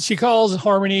 So she calls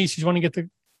Harmony. She's wanting to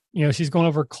get she's going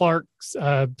over Clark's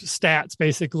stats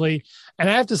basically. And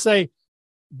I have to say,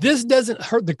 this doesn't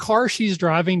hurt. The car she's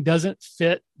driving doesn't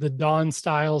fit the Dawn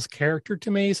Stiles character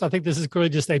to me. So I think this is clearly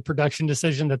just a production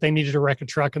decision that they needed to wreck a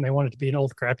truck and they wanted it to be an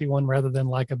old crappy one rather than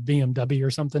like a BMW or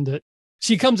something. That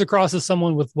she comes across as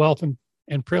someone with wealth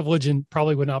and privilege and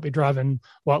probably would not be driving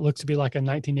what looks to be like a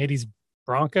 1980s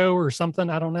Bronco or something.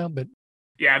 I don't know, but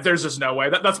Yeah, there's just no way.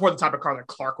 That's more the type of car that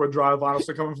Clark would drive,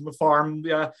 honestly, coming from the farm.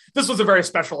 Yeah, this was a very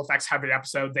special effects heavy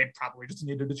episode. They probably just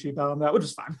needed to cheap out on that, which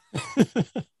is fine.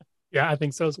 Yeah, I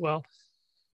think so as well.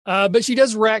 But she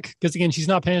does wreck because, again, she's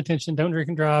not paying attention. Don't drink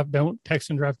and drive. Don't text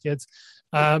and drive, kids.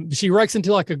 She wrecks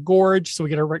into like a gorge, so we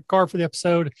get a wrecked car for the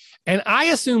episode. And I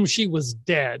assumed she was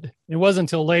dead. It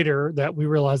wasn't until later that we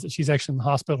realized that she's actually in the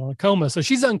hospital in a coma. So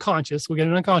she's unconscious. We get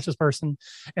an unconscious person,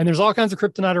 and there's all kinds of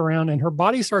kryptonite around, and her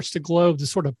body starts to glow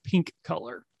this sort of pink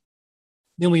color.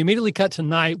 Then we immediately cut to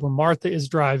night where Martha is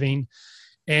driving,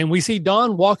 and we see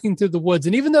Dawn walking through the woods.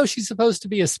 And even though she's supposed to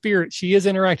be a spirit, she is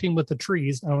interacting with the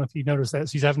trees. I don't know if you noticed that.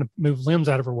 She's having to move limbs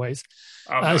out of her ways.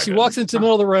 She walks into the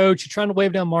middle of the road. She's trying to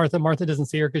wave down Martha. Martha doesn't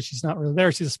see her because she's not really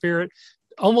there. She's a spirit,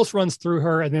 almost runs through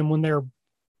her. And then when their,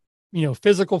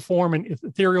 physical form and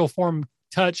ethereal form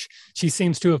touch, she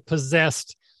seems to have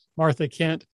possessed Martha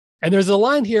Kent. And there's a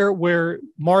line here where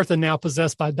Martha, now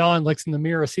possessed by Dawn, looks in the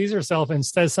mirror, sees herself, and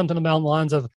says something about the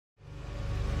lines of,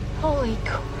 "Holy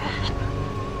crap.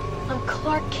 I'm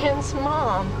Clark Kent's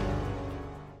mom."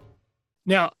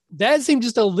 Now, that seemed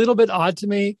just a little bit odd to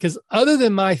me because other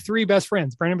than my three best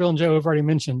friends, Brandon, Bill, and Joe, I've already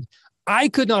mentioned, I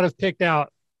could not have picked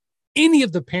out any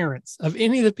of the parents of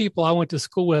any of the people I went to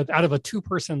school with out of a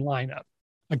 2-person lineup.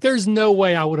 Like, there's no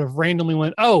way I would have randomly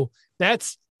went, oh,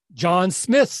 that's John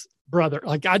Smith's brother.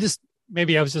 Like,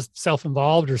 maybe I was just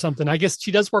self-involved or something. I guess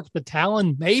she does work with the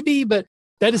Talon, maybe, but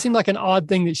that just seemed like an odd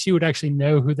thing that she would actually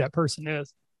know who that person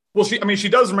is. Well, she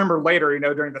does remember later,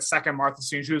 during the second Martha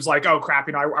scene, she was like, oh, crap,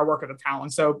 I work at the Talon.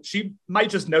 So she might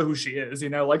just know who she is,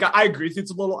 Like, I agree with you,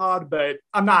 it's a little odd, but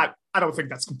I don't think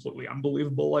that's completely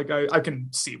unbelievable. Like, I can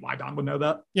see why Dawn would know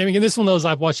that. Yeah, I mean, this one of those,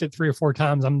 I've watched it 3 or 4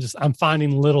 times. I'm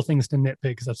finding little things to nitpick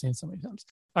because I've seen it so many times.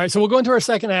 All right, so we'll go into our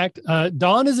second act.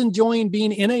 Dawn is enjoying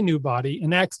being in a new body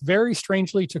and acts very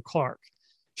strangely to Clark.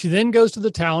 She then goes to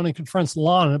the Talon and confronts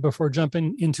Lana before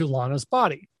jumping into Lana's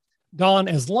body. Dawn,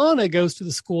 as Lana, goes to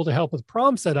the school to help with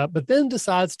prom setup, but then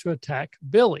decides to attack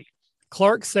Billy.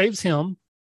 Clark saves him,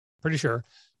 pretty sure,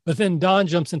 but then Dawn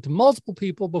jumps into multiple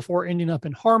people before ending up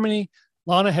in Harmony.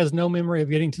 Lana has no memory of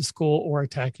getting to school or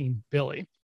attacking Billy.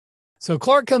 So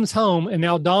Clark comes home, and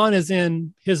now Dawn is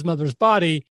in his mother's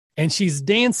body, and she's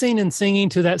dancing and singing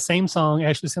to that same song,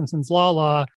 Ashley Simpson's La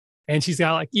La, and she's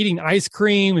got like eating ice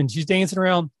cream, and she's dancing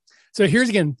around. So here's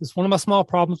again, this is one of my small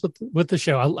problems with the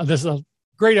show. This is a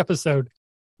great episode,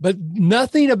 but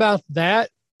nothing about that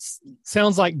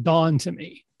sounds like Dawn to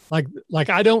me.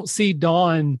 Like I don't see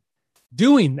Dawn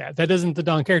doing that. That isn't the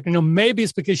Dawn character. Maybe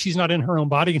it's because she's not in her own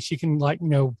body and she can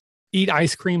eat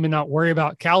ice cream and not worry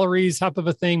about calories type of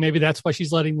a thing. Maybe that's why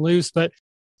she's letting loose, but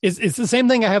it's the same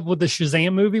thing I have with the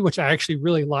Shazam movie, which I actually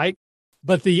really like.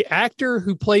 But the actor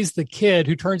who plays the kid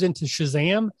who turns into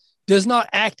Shazam does not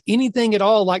act anything at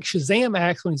all like Shazam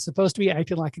acts when he's supposed to be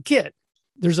acting like a kid.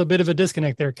 There's a bit of a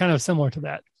disconnect there, kind of similar to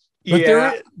that.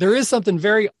 But there is something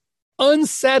very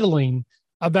unsettling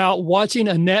about watching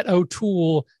Annette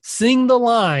O'Toole sing the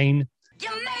line, "You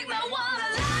make me wanna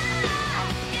lie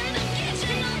in the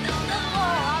kitchen of the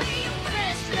Lord,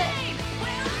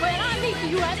 when I meet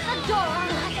you at the door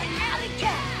like an alley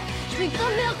cat, drink the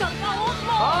milk of the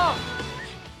more."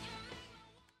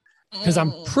 Because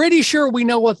I'm pretty sure we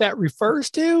know what that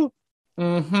refers to.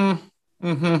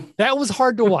 That was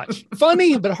hard to watch.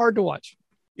 Funny, but hard to watch.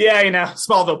 Yeah,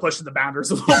 Smallville pushing the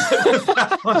boundaries a little bit with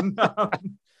that one.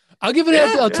 I'll give it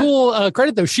a Tool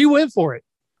credit, though. She went for it.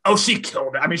 Oh, she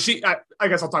killed it. I mean, I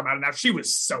guess I'll talk about it now. She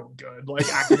was so good,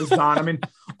 acting as Dawn. I mean,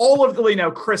 all of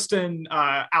the, Kristen,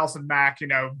 Allison Mack,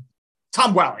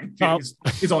 Tom Welling.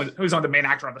 He's only the main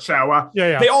actor on the show.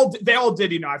 Yeah. They all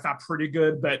did, I thought pretty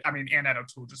good, but I mean, Annette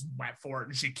O'Toole just went for it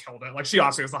and she killed it. She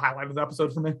also is the highlight of the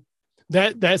episode for me.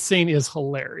 That scene is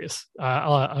hilarious.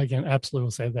 Again, absolutely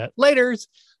will say that. Laters.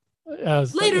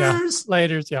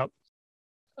 Yeah.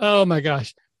 Oh my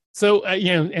gosh. So,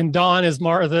 and Dawn, as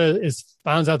Martha,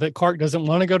 finds out that Clark doesn't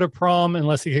want to go to prom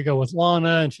unless he could go with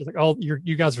Lana. And she's like, oh,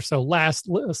 you guys are so last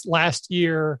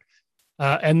year.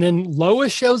 And then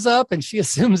Lois shows up and she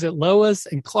assumes that Lois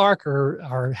and Clark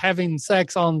are having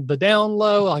sex on the down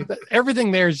low.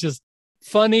 Everything there is just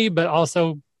funny, but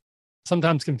also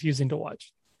sometimes confusing to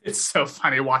watch. It's so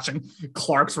funny watching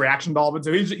Clark's reaction to all of it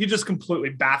too. He just completely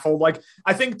baffled.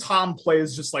 I think Tom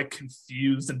plays just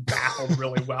confused and baffled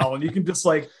really well. And you can just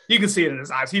you can see it in his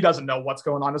eyes. He doesn't know what's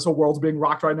going on. His whole world's being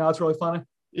rocked right now. It's really funny.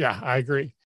 Yeah, I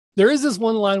agree. There is this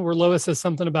one line where Lois says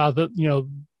something about that,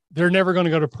 they're never going to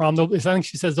go to prom. I think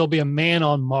she says there'll be a man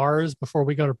on Mars before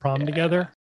we go to prom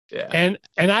together. Yeah. And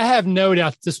I have no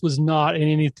doubt this was not in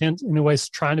any ways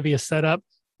trying to be a setup,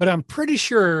 but I'm pretty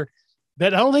sure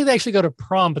that I don't think they actually go to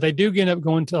prom, but they do end up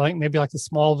going to like maybe like the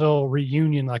Smallville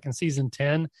reunion, like in season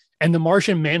 10. And the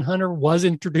Martian Manhunter was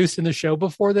introduced in the show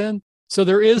before then. So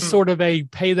there is sort of a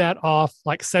pay that off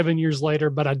like 7 years later,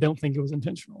 but I don't think it was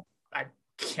intentional. I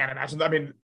can't imagine. I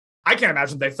mean, I can't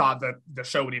imagine they thought that the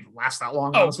show would even last that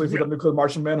long, honestly, for them to include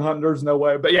Martian Manhunters. No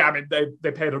way. But yeah, I mean,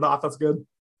 they paid it off. That's good.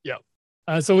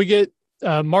 Yeah. So we get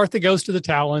Martha goes to the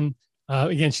Talon.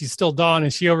 Again, she's still Dawn,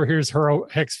 and she overhears her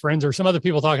Hex friends or some other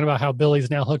people talking about how Billy's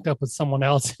now hooked up with someone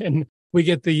else. And we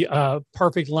get the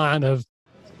perfect line of,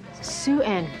 Sue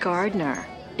Ann Gardner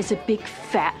is a big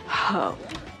fat hoe.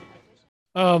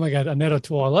 oh my God, Annette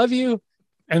O'Toole, I love you.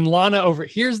 And Lana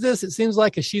overhears this. It seems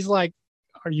like, she's like,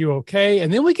 are you okay?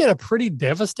 And then we get a pretty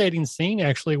devastating scene,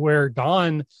 actually, where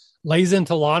Dawn lays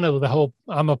into Lana with the whole,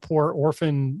 I'm a poor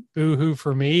orphan, boo-hoo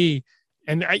for me.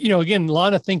 And, again,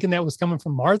 Lana thinking that was coming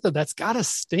from Martha, that's got to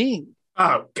sting.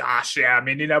 Oh, gosh, yeah. I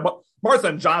mean, Martha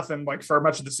and Jonathan, like, for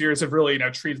much of the series have really,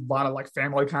 treated Lana like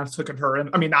family, kind of taken her in.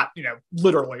 I mean, not,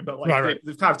 literally, but, like, right.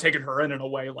 They've kind of taken her in a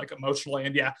way, like, emotionally.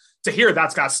 And, yeah, to hear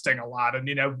that's got to sting a lot. And,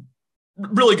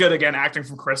 really good, again, acting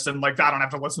from Kristen. Like, I don't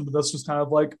have to listen to this, just kind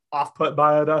of, like, off-put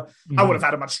by it. I would have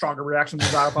had a much stronger reaction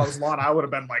to that if I was Lana. I would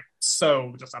have been, like,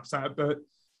 so just upset. But,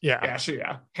 yeah, she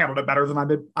handled it better than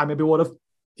I maybe would have.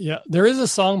 Yeah, there is a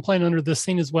song playing under this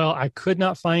scene as well. I could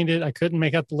not find it. I couldn't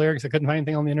make out the lyrics. I couldn't find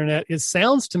anything on the internet. It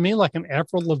sounds to me like an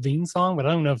Avril Lavigne song, but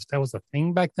I don't know if that was a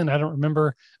thing back then. I don't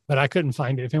remember, but I couldn't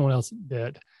find it if anyone else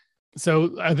did.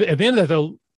 So at the end of that,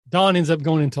 though, Dawn ends up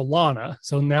going into Lana.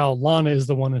 So now Lana is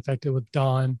the one infected with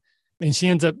Dawn, and she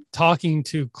ends up talking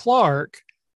to Clark.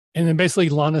 And then basically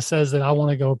Lana says that I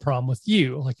want to go prom with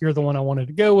you. Like, you're the one I wanted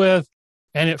to go with.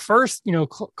 And at first,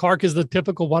 Clark is the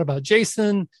typical, what about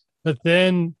Jason? But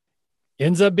then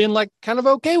ends up being like kind of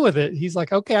okay with it. He's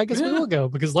like, okay, I guess we will go,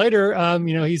 because later,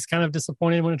 he's kind of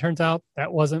disappointed when it turns out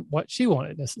that wasn't what she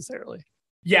wanted necessarily.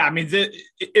 Yeah. I mean,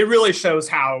 it really shows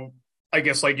how, I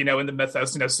guess, like, in the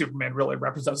mythos, Superman really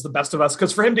represents the best of us.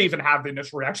 Because for him to even have the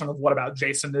initial reaction of what about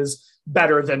Jason is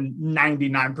better than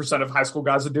 99% of high school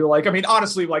guys would do. Like, I mean,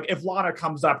 honestly, like, if Lana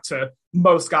comes up to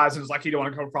most guys and is like, you don't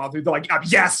want to go prom with you, they're like,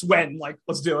 yes, when? Like,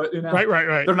 let's do it.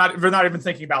 Right. They're not even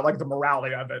thinking about, like, the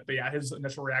morality of it. But yeah, his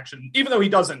initial reaction, even though he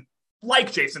doesn't like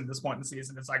Jason at this point in the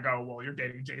season, it's like, oh, well, you're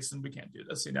dating Jason, we can't do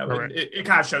this. Right. It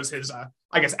kind of shows his,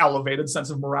 I guess, elevated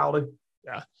sense of morality.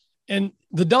 Yeah. And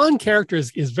the Dawn character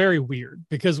is very weird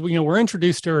because we're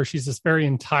introduced to her. She's this very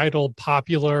entitled,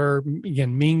 popular,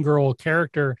 again, mean girl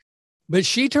character, but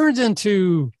she turns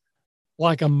into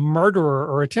like a murderer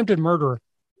or attempted murderer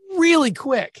really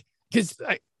quick. Because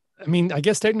I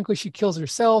guess technically she kills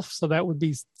herself, so that would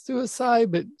be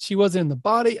suicide, but she wasn't in the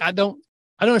body. I don't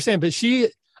understand, but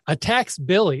she attacks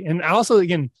Billy. And also,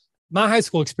 again, my high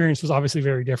school experience was obviously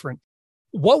very different.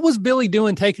 What was Billy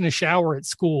doing taking a shower at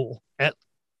school at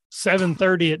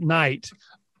 7:30 at night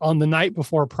on the night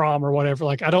before prom or whatever?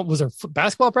 Like, was there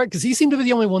basketball practice? Because he seemed to be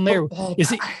the only one there.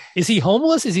 Is he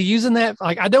homeless? Is he using that?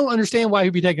 Like, I don't understand why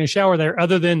he'd be taking a shower there,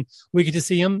 other than we get to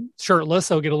see him shirtless.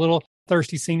 So get a little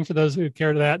thirsty scene for those who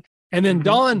care to that. And then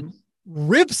Dawn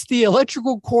rips the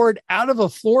electrical cord out of a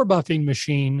floor buffing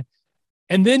machine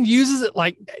and then uses it.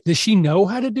 Like, does she know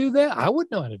how to do that? I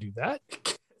wouldn't know how to do that.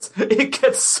 It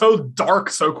gets so dark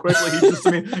so quickly.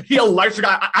 He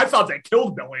electrified. I thought they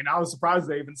killed Billy, and I was surprised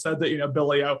they even said that,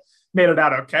 Billy made it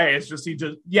out okay. It's just,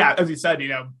 as you said,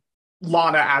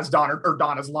 Lana as Dawn, or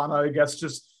Dawn as Lana, I guess,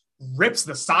 just rips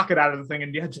the socket out of the thing,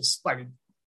 and just like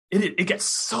it gets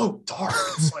so dark.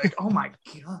 It's like, oh my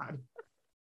God.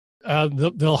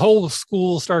 The whole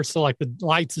school starts to, like, the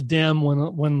lights dim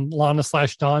when Lana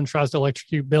 / Dawn tries to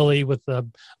electrocute Billy with the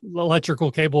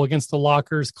electrical cable against the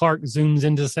lockers. Clark zooms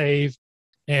in to save,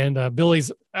 and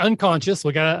Billy's unconscious.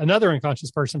 We got another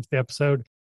unconscious person for the episode,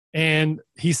 and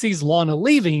he sees Lana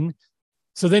leaving.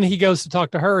 So then he goes to talk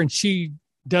to her, and she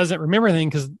doesn't remember anything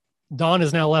because Dawn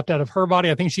is now left out of her body.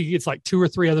 I think she gets like 2 or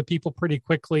 3 other people pretty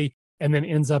quickly, and then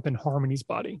ends up in Harmony's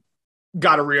body.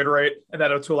 Got to reiterate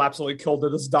that O'Toole absolutely killed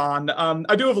it as Dawn.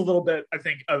 I do have a little bit, I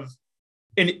think, of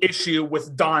an issue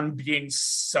with Dawn being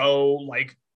so,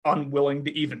 like, unwilling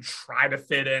to even try to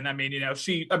fit in. I mean,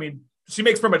 she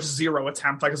makes pretty much zero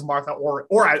attempt, like, as Martha or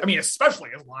especially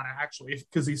as Lana, actually,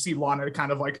 because you see Lana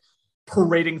kind of, like,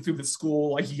 parading through the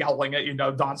school, like, yelling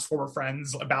at, Dawn's former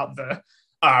friends about the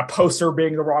poster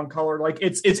being the wrong color. Like,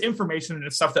 it's information and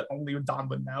it's stuff that only Dawn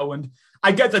would know. And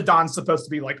I get that Dawn's supposed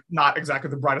to be, like, not exactly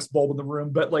the brightest bulb in the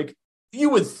room, but, like, you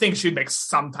would think she'd make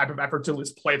some type of effort to at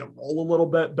least play the role a little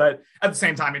bit. But at the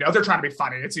same time, they're trying to be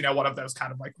funny. It's, one of those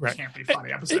kind of, like, can't be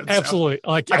funny episodes. Absolutely. So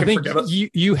like, I think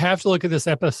you have to look at this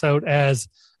episode as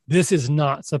this is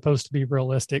not supposed to be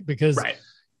realistic, because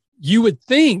you would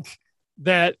think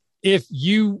that if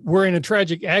you were in a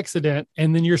tragic accident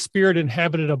and then your spirit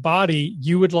inhabited a body,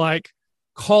 you would like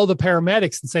call the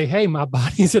paramedics and say, hey, my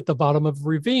body's at the bottom of a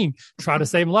ravine. Try to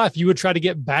save life. You would try to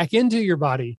get back into your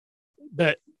body.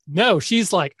 But no,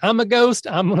 she's like, I'm a ghost.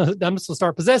 I'm just gonna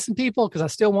start possessing people because I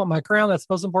still want my crown. That's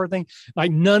the most important thing.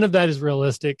 Like, none of that is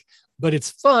realistic, but it's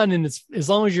fun. And it's, as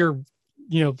long as you're,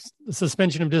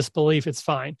 suspension of disbelief, it's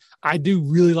fine. I do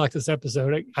really like this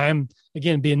episode. I'm,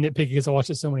 again, being nitpicky because I watched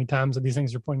it so many times and these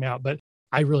things are pointing out, but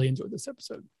I really enjoyed this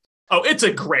episode. Oh, it's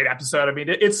a great episode. I mean,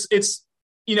 it's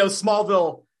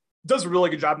Smallville does a really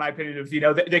good job, in my opinion, of,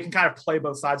 they can kind of play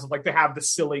both sides of, like, they have the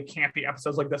silly, campy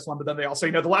episodes like this one, but then they also,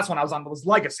 the last one I was on was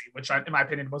Legacy, which in my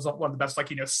opinion was one of the best,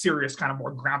 like, serious, kind of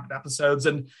more grounded episodes.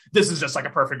 And this is just like a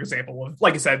perfect example of,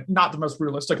 like I said, not the most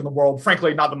realistic in the world,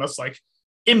 frankly, not the most, like,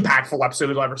 impactful episode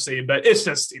you'll ever see, but it's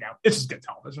just, it's just good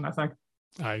television, I think.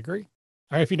 I agree.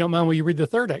 All right, if you don't mind, will you read the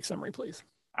third act summary, please?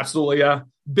 Absolutely.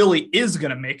 Billy is going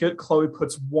to make it. Chloe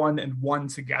puts 1 and 1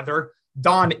 together.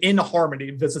 Dawn, in harmony,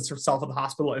 visits herself at the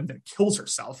hospital and then kills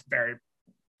herself.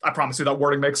 I promise you that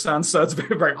wording makes sense. So it's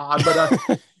very, very odd.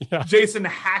 But yeah. Jason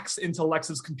hacks into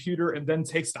Lex's computer and then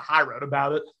takes the high road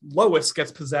about it. Lois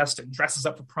gets possessed and dresses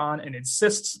up for prom and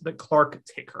insists that Clark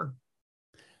take her.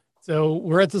 So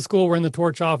we're at the school. We're in the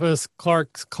Torch office.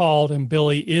 Clark's called and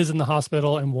Billy is in the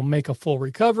hospital and will make a full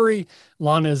recovery.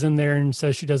 Lana is in there and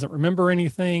says she doesn't remember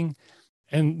anything.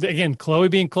 And again, Chloe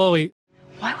being Chloe.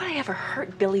 Why would I ever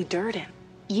hurt Billy Durden?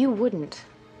 You wouldn't,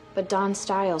 but Dawn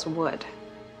Stiles would.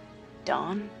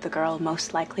 Dawn, the girl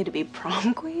most likely to be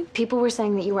prom queen? People were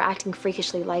saying that you were acting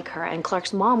freakishly like her, and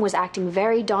Clark's mom was acting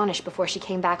very Dawnish before she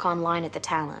came back online at the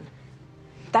Talon.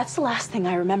 That's the last thing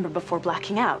I remember before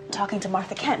blacking out, talking to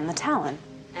Martha Kent in the Talon.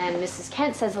 And Mrs.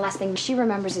 Kent says the last thing she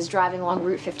remembers is driving along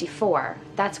Route 54.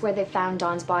 That's where they found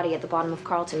Dawn's body at the bottom of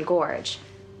Carlton Gorge.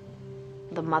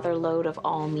 The mother lode of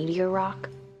all meteor rock.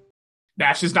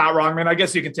 Nah, she's not wrong, man. I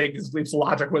guess you can take these leaps of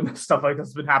logic when stuff like this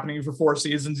has been happening for 4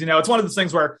 seasons. It's one of those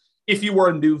things where if you were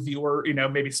a new viewer,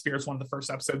 maybe Spirit's one of the first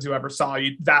episodes you ever saw,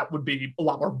 that would be a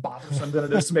lot more bothersome than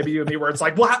it is to maybe you and me, where it's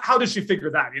like, well, how did she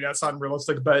figure that? It's not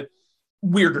unrealistic, but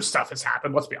weirder stuff has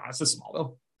happened. Let's be honest, it's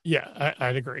Smallville. Yeah,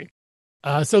 I'd agree.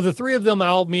 So the three of them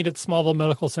all meet at Smallville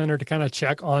Medical Center to kind of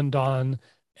check on Dawn.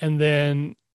 And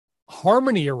then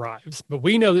Harmony arrives, but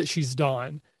we know that she's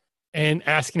Dawn, and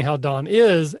asking how Dawn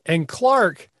is. And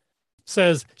Clark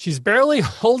says she's barely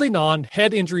holding on,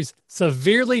 head injuries,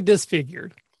 severely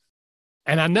disfigured.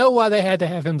 And I know why they had to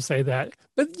have him say that,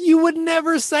 but you would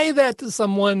never say that to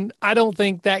someone, I don't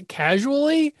think, that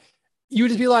casually. You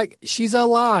would just be like, she's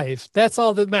alive. That's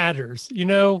all that matters.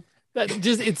 That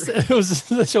just, it was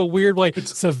such a weird way.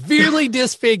 Severely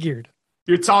disfigured.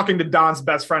 You're talking to Dawn's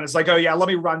best friend. It's like, oh yeah, let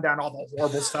me run down all the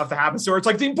horrible stuff that happens to her. It's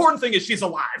like, the important thing is she's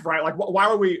alive, right? Like, why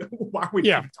are we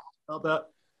talking about that?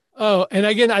 Oh, and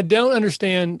again, I don't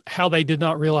understand how they did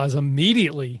not realize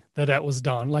immediately that was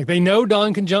Dawn. Like, they know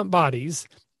Dawn can jump bodies.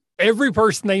 Every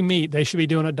person they meet, they should be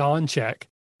doing a Dawn check.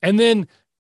 And then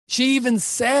she even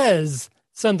says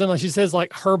something like, she says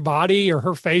like her body or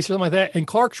her face or something like that. And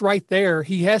Clark's right there.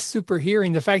 He has super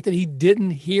hearing. The fact that he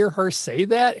didn't hear her say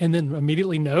that and then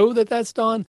immediately know that that's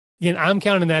Dawn. Again, I'm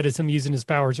counting that as him using his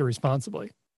powers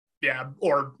irresponsibly. Yeah.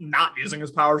 Or not using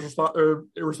his powers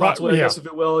irresponsibly, I guess, if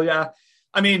it will. Yeah.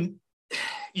 I mean,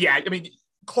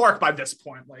 Clark by this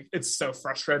point, like, it's so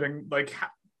frustrating. Like,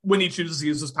 when he chooses to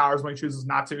use his powers, when he chooses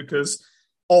not to, because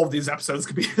all of these episodes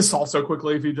could be solved so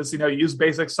quickly if you just, use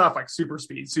basic stuff like super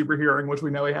speed, super hearing, which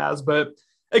we know he has. But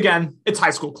again, it's high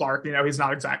school Clark. He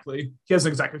hasn't exactly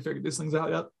figured these things out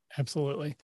yet.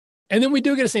 Absolutely. And then we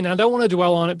do get a scene. I don't want to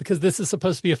dwell on it because this is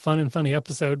supposed to be a fun and funny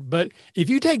episode. But if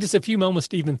you take just a few moments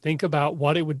to even think about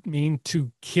what it would mean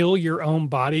to kill your own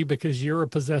body because you're a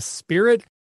possessed spirit,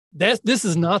 this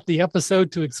is not the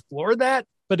episode to explore that.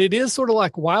 But it is sort of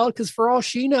like wild because for all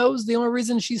she knows, the only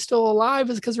reason she's still alive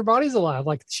is because her body's alive.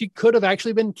 Like, she could have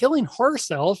actually been killing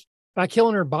herself by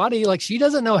killing her body. Like, she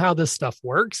doesn't know how this stuff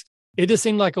works. It just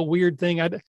seemed like a weird thing.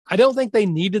 I don't think they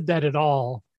needed that at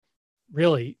all,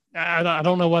 really. I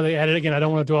don't know why they added it. Again, I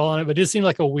don't want to dwell on it, but it just seemed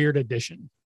like a weird addition.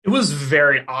 It was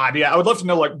very odd. Yeah, I would love to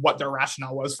know like what their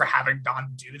rationale was for having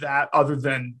Dawn do that, other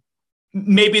than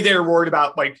maybe they were worried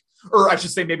about or I should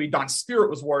say maybe Dawn's spirit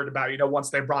was worried about, once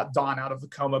they brought Dawn out of the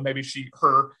coma, maybe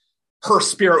her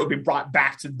spirit would be brought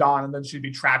back to Dawn and then she'd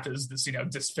be trapped as this,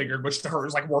 disfigured, which to her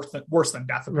is like worse than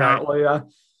death, apparently. Right.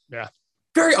 Yeah.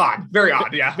 Very odd.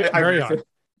 Yeah. Very odd.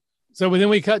 So then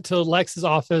we cut to Lex's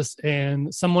office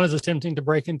and someone is attempting to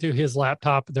break into his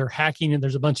laptop. They're hacking and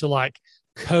there's a bunch of like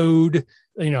code,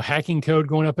 hacking code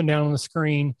going up and down on the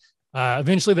screen.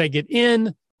 Eventually they get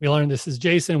in. We learn this is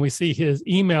Jason. We see his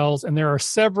emails, and there are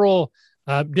several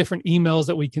different emails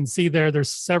that we can see there. There's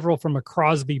several from a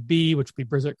Crosby B, which would be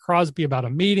Bridget Crosby, about a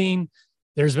meeting.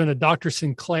 There's been a Dr.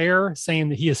 Sinclair saying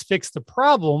that he has fixed the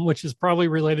problem, which is probably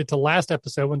related to last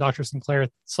episode when Dr. Sinclair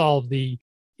solved the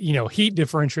heat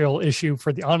differential issue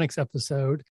for the Onyx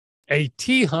episode. A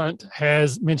T Hunt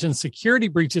has mentioned security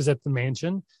breaches at the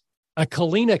mansion. A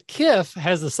Kalina Kiff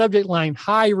has the subject line,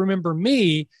 "Hi, remember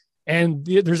me?" And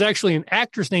there's actually an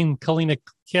actress named Kalina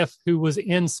Kiff who was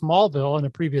in Smallville in a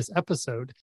previous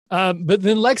episode. But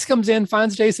then Lex comes in,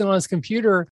 finds Jason on his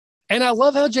computer, and I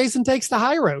love how Jason takes the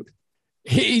high road.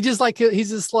 He's just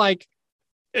like,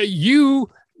 you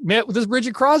met with this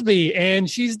Bridget Crosby and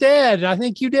she's dead. And I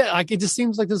think you did. Like, it just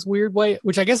seems like this weird way,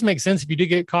 which I guess makes sense if you do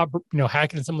get caught,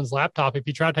 hacking in someone's laptop. If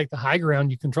you try to take the high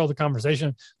ground, you control the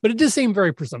conversation. But it just seemed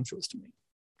very presumptuous to me.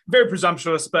 Very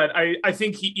presumptuous, but I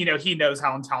think he knows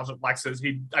how intelligent Lex is.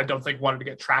 I don't think wanted to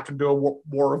get trapped into a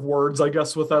war of words, I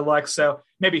guess, with Lex. So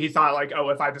maybe he thought like, oh,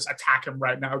 if I just attack him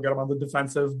right now, get him on the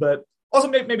defensive. But also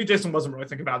maybe Jason wasn't really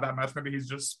thinking about that much. Maybe he's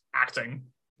just acting,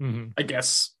 I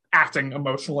guess, acting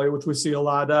emotionally, which we see a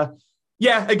lot.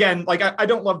 Yeah, again, like I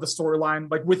don't love the storyline.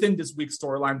 Like within this week's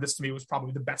storyline, this to me was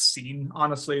probably the best scene,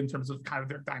 honestly, in terms of kind of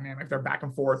their dynamic, their back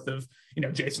and forth of,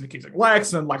 Jason accusing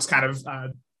Lex and Lex kind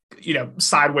of,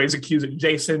 sideways accusing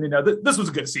Jason. This was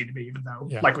a good scene to me, even though,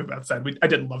 like we both said, I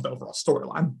didn't love the overall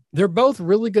storyline. They're both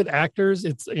really good actors.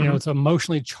 It's, it's an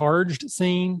emotionally charged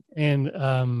scene. And,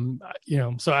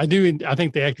 so I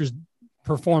think the actors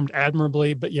performed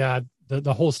admirably, but yeah,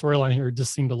 the whole storyline here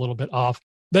just seemed a little bit off.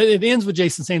 But it ends with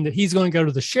Jason saying that he's going to go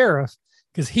to the sheriff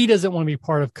because he doesn't want to be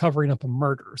part of covering up a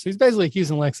murder. So he's basically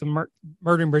accusing Lex of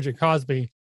murdering Bridget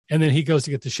Crosby. And then he goes to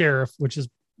get the sheriff, which is,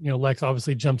 Lex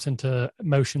obviously jumps into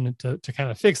motion to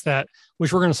kind of fix that,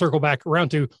 which we're going to circle back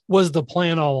around to, was the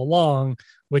plan all along,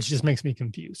 which just makes me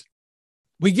confused.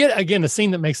 We get, again, a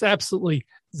scene that makes absolutely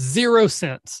zero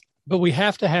sense, but we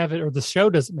have to have it or the show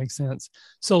doesn't make sense.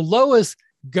 So Lois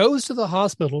goes to the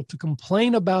hospital to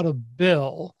complain about a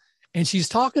bill, and she's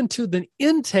talking to the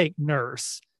intake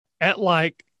nurse at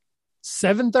like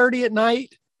 7:30 at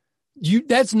night.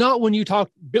 That's not when you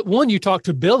talk. One, you talk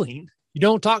to billing. You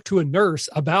don't talk to a nurse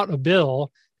about a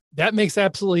bill. That makes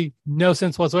absolutely no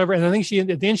sense whatsoever. And I think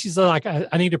at the end, she's like, I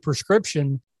need a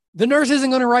prescription. The nurse isn't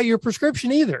going to write you a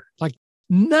prescription either. Like,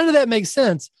 none of that makes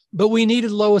sense, but we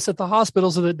needed Lois at the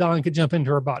hospital so that Dawn could jump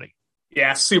into her body.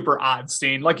 Yeah, super odd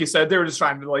scene. Like you said, they were just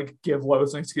trying to like give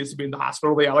Lois an excuse to be in the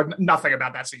hospital. Yeah, like nothing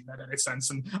about that scene made any sense.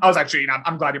 And I was actually,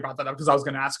 I'm glad you brought that up because I was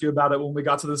going to ask you about it when we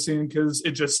got to the scene because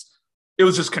it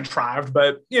was just contrived.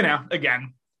 But,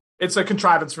 again, it's a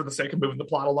contrivance for the sake of moving the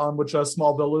plot along, which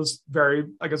Smallville is very,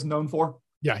 I guess, known for.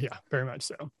 Yeah, very much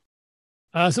so.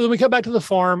 So then we come back to the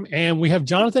farm, and we have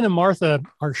Jonathan and Martha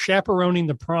are chaperoning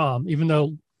the prom, even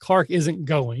though Clark isn't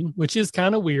going, which is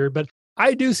kind of weird. But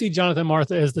I do see Jonathan and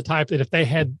Martha as the type that if they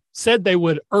had said they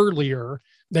would earlier,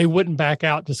 they wouldn't back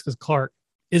out just because Clark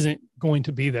isn't going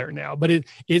to be there now. But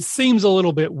it seems a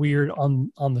little bit weird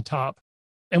on the top.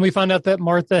 And we find out that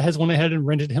Martha has went ahead and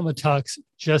rented him a tux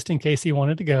just in case he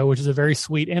wanted to go, which is a very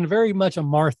sweet and very much a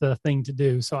Martha thing to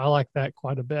do. So I like that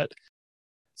quite a bit.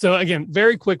 So again,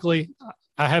 very quickly,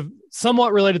 I have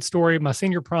somewhat related story. My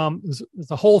senior prom was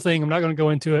the whole thing. I'm not going to go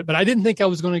into it, but I didn't think I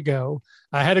was going to go.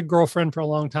 I had a girlfriend for a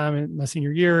long time in my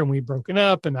senior year and we broken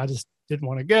up and I just didn't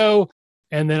want to go.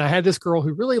 And then I had this girl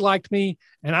who really liked me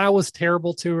and I was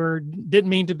terrible to her. Didn't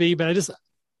mean to be, but I just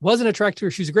wasn't attracted to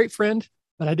her. She was a great friend,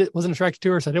 but I wasn't attracted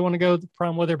to her. So I didn't want to go to the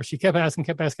prom with her, but she kept asking.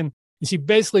 And she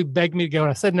basically begged me to go. And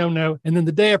I said, no. And then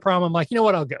the day of prom, I'm like, you know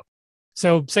what? I'll go.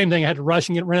 So same thing. I had to rush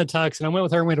and rent a tux and I went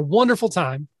with her and we had a wonderful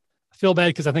time. I feel bad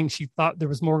because I think she thought there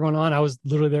was more going on. I was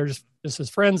literally there just as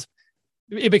friends.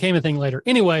 It became a thing later.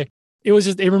 Anyway, it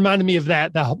reminded me of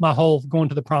that my whole going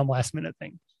to the prom last minute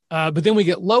thing. But then we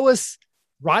get Lois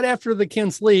right after the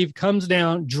Kents leave, comes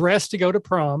down dressed to go to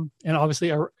prom. And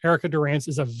obviously Erica Durance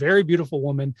is a very beautiful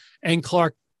woman. And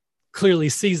Clark clearly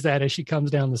sees that as she comes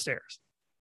down the stairs.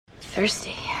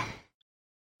 Thirsty.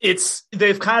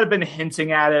 They've kind of been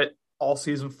hinting at it all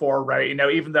season 4, right?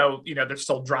 Even though, they're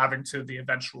still driving to the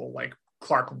eventual like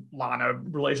Clark-Lana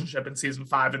relationship in season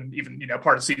 5 and even,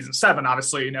 part of season 7,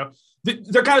 obviously,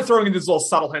 they're kind of throwing in these little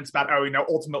subtle hints about,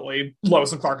 ultimately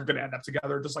Lois and Clark are going to end up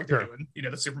together, just like they're doing,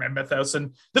 the Superman mythos.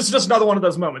 And this is just another one of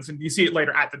those moments. And you see it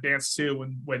later at the dance too,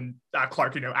 when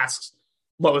Clark, asks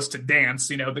Lois to dance,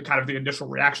 the kind of the initial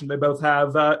reaction they both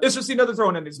have. It's just, they're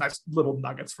throwing in these nice little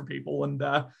nuggets for people. And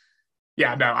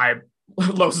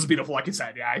Lois is beautiful, like you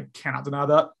said. Yeah, I cannot deny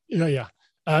that. Yeah.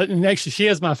 And actually, she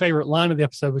has my favorite line of the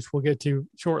episode, which we'll get to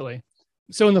shortly.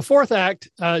 So in the fourth act,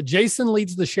 Jason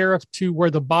leads the sheriff to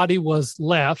where the body was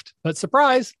left, but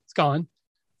surprise, it's gone.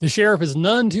 The sheriff is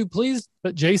none too pleased,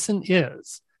 but Jason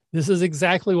is. This is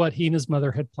exactly what he and his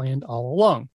mother had planned all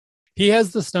along. He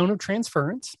has the Stone of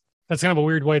Transference. That's kind of a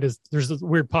weird way to, there's a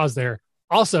weird pause there.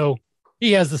 Also,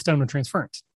 he has the Stone of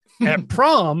Transference. At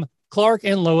prom, Clark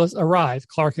and Lois arrive.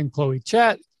 Clark and Chloe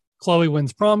chat. Chloe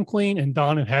wins prom queen, and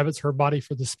Dawn inhabits her body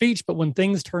for the speech. But when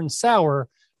things turn sour,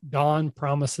 Dawn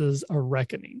promises a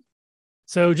reckoning.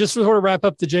 So just to sort of wrap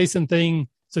up the Jason thing.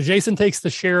 So Jason takes the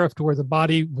sheriff to where the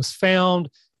body was found.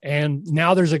 And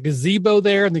now there's a gazebo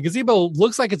there. And the gazebo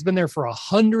looks like it's been there for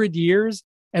 100 years.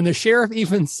 And the sheriff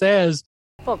even says,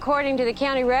 well, according to the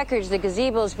county records, the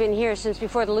gazebo's been here since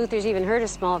before the Luthers even heard of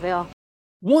Smallville.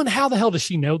 One, how the hell does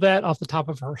she know that off the top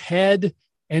of her head?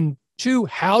 And two,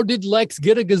 how did Lex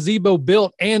get a gazebo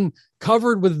built and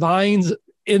covered with vines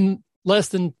in less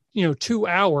than 2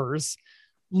 hours?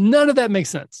 None of that makes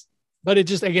sense. But it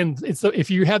just, again, if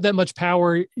you have that much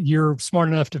power, you're smart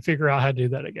enough to figure out how to do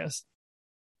that, I guess.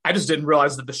 I just didn't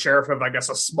realize that the sheriff of, I guess,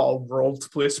 a small rural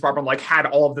police department, like, had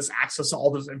all of this access to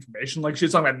all this information. Like,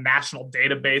 she's talking about national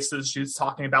databases. She's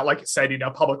talking about, like you said,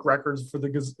 public records for the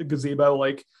gazebo.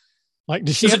 Like,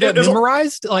 does she have that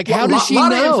memorized? Like, how does she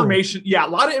know? Of information. Yeah, a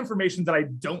lot of information that I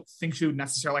don't think she would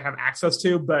necessarily have access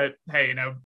to. But hey,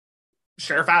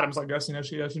 Sheriff Adams, I guess,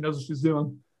 she knows what she's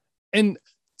doing. And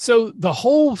so the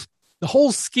whole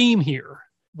scheme here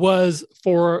was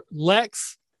for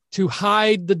Lex to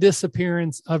hide the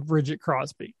disappearance of Bridget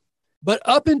Crosby. But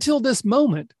up until this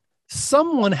moment,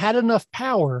 someone had enough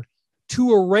power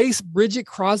to erase Bridget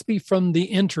Crosby from the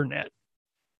internet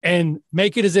and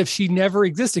make it as if she never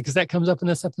existed, because that comes up in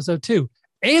this episode too.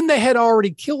 And they had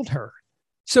already killed her.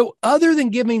 So other than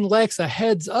giving Lex a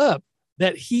heads up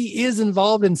that he is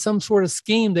involved in some sort of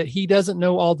scheme that he doesn't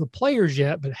know all the players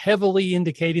yet, but heavily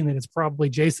indicating that it's probably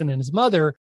Jason and his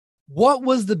mother, what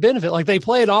was the benefit? Like, they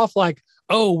play it off like,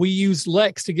 oh, we used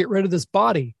Lex to get rid of this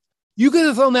body. You could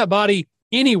have thrown that body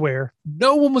anywhere.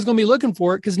 No one was going to be looking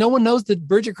for it because no one knows that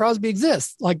Bridget Crosby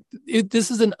exists. Like, this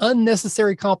is an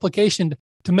unnecessary complication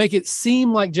to make it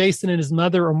seem like Jason and his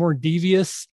mother are more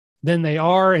devious than they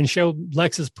are and show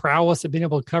Lex's prowess at being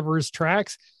able to cover his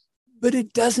tracks. But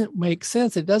it doesn't make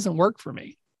sense. It doesn't work for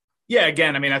me. Yeah,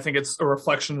 again, I think it's a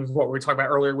reflection of what we were talking about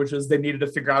earlier, which is they needed to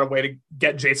figure out a way to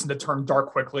get Jason to turn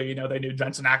dark quickly. They knew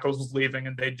Jensen Ackles was leaving,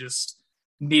 and they just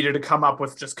needed to come up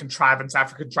with just contrivance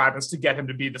after contrivance to get him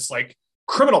to be this, like,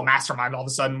 criminal mastermind all of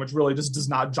a sudden, which really just does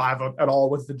not jive at all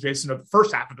with the Jason of the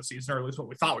first half of the season, or at least what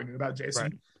we thought we knew about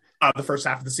Jason. Right. The first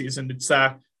half of the season. It's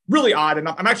really odd. And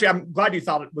I'm glad you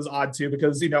thought it was odd too,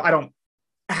 because, I don't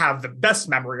have the best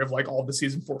memory of, like, all of the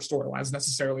season 4 storylines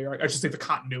necessarily, or I should say the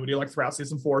continuity, like, throughout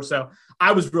season 4. So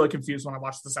I was really confused when I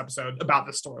watched this episode about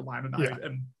this storyline, and I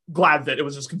am glad that it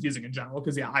was just confusing in general,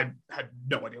 because I had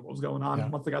no idea what was going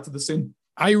on once they got to the scene.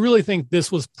 I really think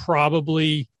this was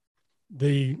probably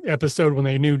the episode when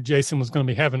they knew Jason was going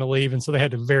to be having to leave, and so they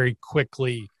had to very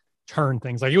quickly turn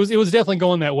things. Like, it was definitely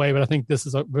going that way, but I think this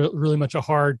is really much a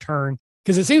hard turn,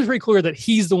 because it seems pretty clear that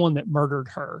he's the one that murdered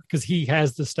her, because he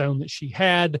has the stone that she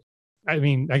had. I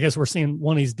guess we're seeing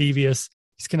one, he's devious,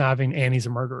 he's conniving, and he's a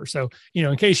murderer. So,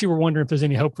 in case you were wondering if there's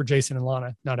any hope for Jason and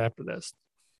Lana, not after this.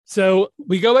 So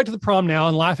we go back to the prom now,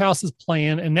 and Lifehouse is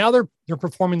playing, and now they're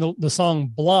performing the song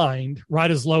Blind, right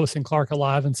as Lois and Clark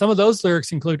alive. And some of those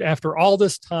lyrics include, after all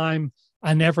this time,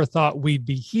 I never thought we'd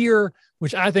be here,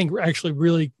 which I think actually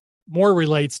really more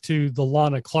relates to the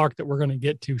Lana Clark that we're going to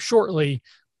get to shortly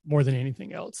more than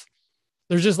anything else.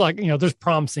 There's just like, there's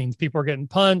prom scenes. People are getting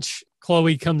punched.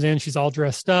 Chloe comes in, she's all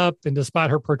dressed up, and despite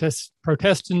her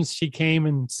protestance, she came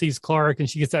and sees Clark, and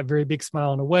she gets that very big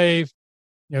smile and a wave.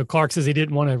 Clark says he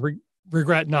didn't want to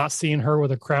regret not seeing her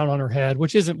with a crown on her head,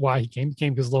 which isn't why he came. He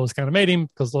came because Lois kind of made him,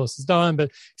 because Lois is done.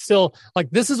 But still, like,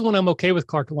 this is when I'm okay with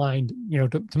Clark lying,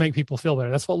 to make people feel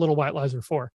better. That's what little white lies are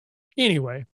for.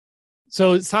 Anyway,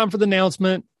 so it's time for the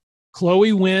announcement.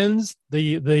 Chloe wins.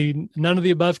 The none of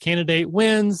the above candidate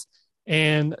wins,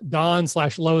 and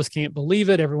Dawn/Lois can't believe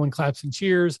it. Everyone claps and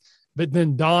cheers. But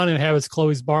then Dawn inhabits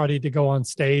Chloe's body to go on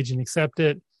stage and accept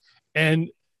it. And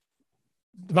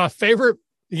my favorite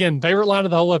line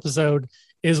of the whole episode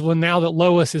is when, now that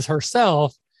Lois is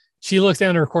herself, she looks down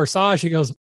at her corsage. She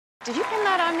goes, "Did you pin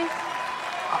that on me?"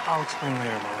 I'll explain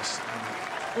later, Lois.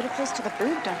 Little close to the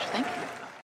boob, don't you think?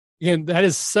 Again, that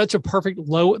is such a perfect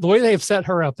the way they have set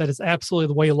her up. That is absolutely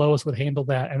the way Lois would handle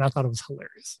that. And I thought it was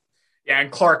hilarious. Yeah,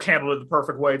 and Clark handled it the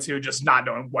perfect way too, just not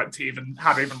knowing what to even,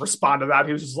 how to even respond to that.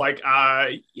 He was just like,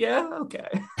 yeah, okay.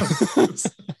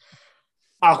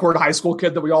 Awkward high school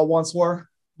kid that we all once were.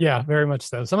 Yeah, very much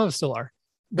so. Some of us still are.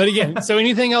 But again, so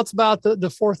anything else about the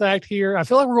fourth act here? I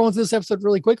feel like we're going through this episode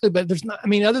really quickly, but there's not, I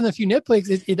mean, other than a few nitpicks,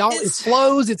 it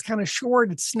flows. It's kind of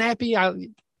short. It's snappy.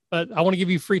 But I want to give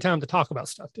you free time to talk about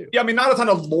stuff too. Yeah, I mean, not a ton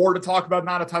of lore to talk about,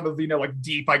 not a ton of, like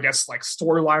deep, I guess, like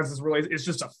storylines. It's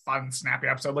just a fun, snappy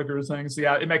episode, like you were saying. So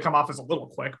yeah, it may come off as a little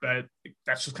quick, but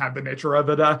that's just kind of the nature of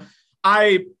it.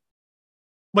 I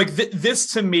like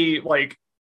this to me, like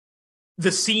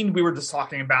the scene we were just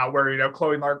talking about where,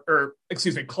 Chloe and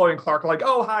Clark are like,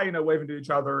 oh, hi, waving to each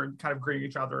other and kind of greeting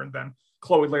each other. And then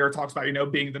Chloe later talks about,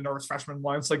 being the nervous freshman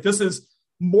once. Like, this is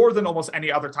more than almost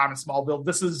any other time in Smallville.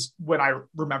 This is when I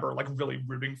remember like really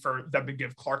rooting for them to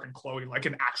give Clark and Chloe like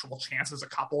an actual chance as a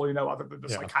couple, other than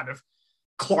just like kind of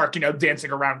Clark,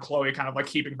 dancing around Chloe, kind of like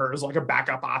keeping her as like a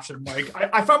backup option. Like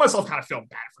I found myself kind of feeling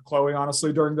bad for Chloe,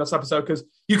 honestly, during this episode, because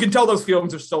you can tell those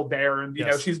feelings are still there. And,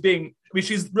 she's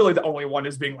really the only one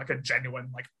who's being like a genuine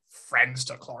like friends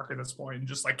to Clark at this point and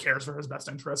just like cares for his best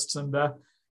interests and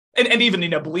even,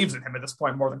 believes in him at this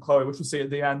point more than Chloe, which we see at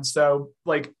the end. So,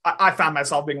 like, I found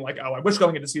myself being like, oh, I wish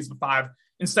going into season 5,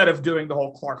 instead of doing the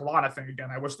whole Clark-Lana thing again,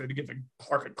 I wish they'd given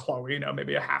Clark and Chloe,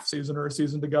 maybe a half season or a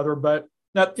season together. But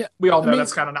we all know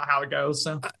that's kind of not how it goes.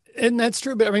 So, and that's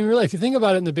true. But, I mean, really, if you think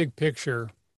about it in the big picture,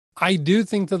 I do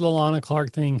think that the Lana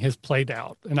Clark thing has played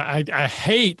out. And I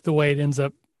hate the way it ends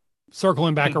up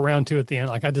circling back around to at the end.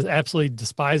 Like, I just absolutely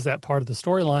despise that part of the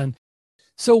storyline.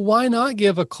 So why not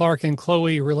give a Clark and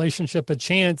Chloe relationship a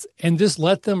chance and just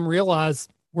let them realize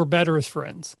we're better as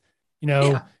friends,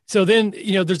 So then,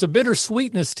 there's a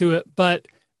bittersweetness to it, but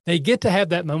they get to have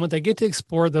that moment. They get to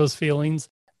explore those feelings.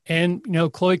 And,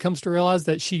 Chloe comes to realize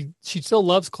that she still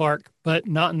loves Clark, but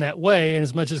not in that way. And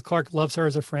as much as Clark loves her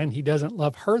as a friend, he doesn't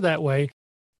love her that way.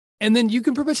 And then you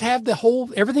can pretty much have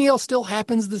everything else still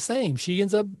happens the same. She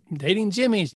ends up dating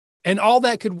Jimmy and all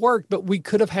that could work, but we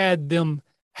could have had them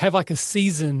have like a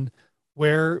season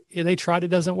where they tried, it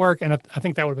doesn't work. And I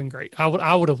think that would have been great. I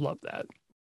would have loved that.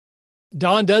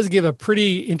 Dawn does give a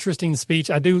pretty interesting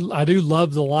speech. I do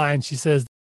love the line. She says,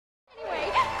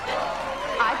 anyway,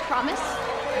 I promise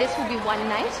this will be one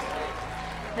night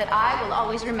that I will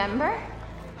always remember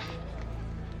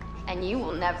and you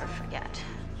will never forget.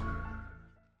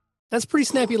 That's a pretty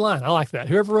snappy line. I like that.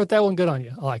 Whoever wrote that one, good on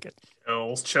you. I like it.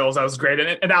 Chills. That was great.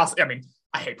 And Allison, I mean,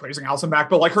 I hate praising Allison Mack,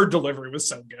 but like her delivery was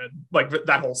so good. Like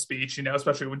that whole speech,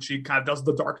 especially when she kind of does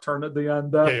the dark turn at the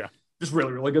end. Just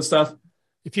really, really good stuff.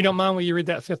 If you don't mind, will you read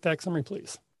that fifth act summary,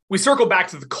 please? We circle back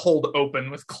to the cold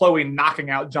open with Chloe knocking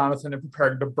out Jonathan and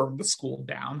preparing to burn the school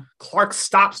down. Clark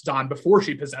stops Dawn before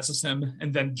she possesses him,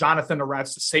 and then Jonathan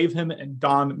arrives to save him, and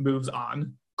Dawn moves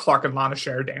on. Clark and Lana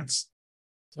share a dance.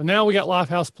 So now we got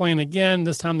Lifehouse playing again.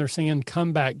 This time they're singing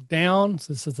Come Back Down.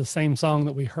 So this is the same song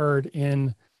that we heard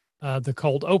in the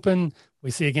cold open.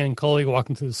 We see again Chloe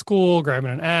walking through the school, grabbing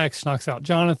an axe, knocks out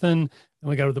Jonathan. Then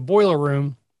we go to the boiler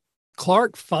room.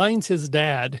 Clark finds his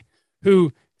dad,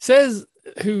 who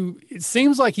it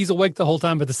seems like he's awake the whole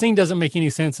time, but the scene doesn't make any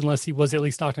sense unless he was at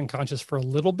least knocked unconscious for a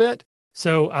little bit.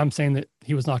 So I'm saying that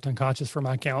he was knocked unconscious for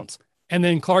my counts. And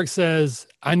then Clark says,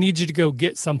 I need you to go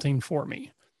get something for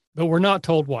me. But we're not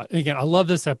told what. And again, I love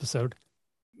this episode.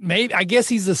 Maybe, I guess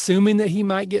he's assuming that he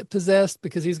might get possessed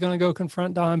because he's going to go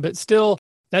confront Dawn, but still,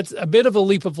 that's a bit of a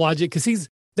leap of logic because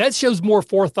that shows more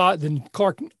forethought than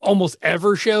Clark almost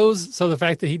ever shows. So the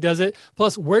fact that he does it,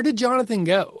 plus where did Jonathan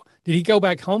go? Did he go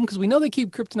back home? Because we know they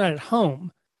keep kryptonite at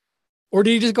home. Or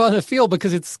did he just go out in the field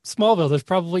because it's Smallville? There's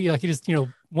probably like,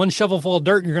 one shovelful of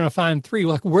dirt and you're going to find 3.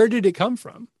 Like, where did it come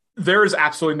from? There is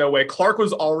absolutely no way. Clark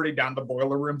was already down the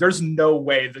boiler room. There's no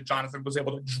way that Jonathan was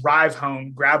able to drive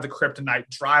home, grab the kryptonite,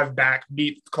 drive back,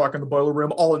 meet Clark in the boiler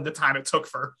room, all in the time it took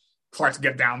for Clark to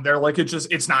get down there. Like,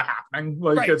 it's not happening.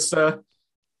 Like, right. It's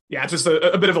just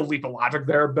a bit of a leap of logic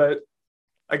there, but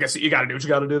I guess you got to do what you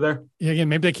got to do there. Yeah, again,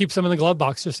 maybe they keep some in the glove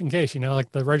box just in case,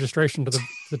 like the registration to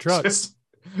the truck.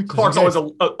 Clark's always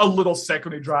a little sick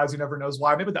when he drives. He never knows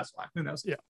why. Maybe that's why. Who knows?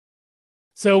 Yeah.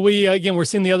 So we're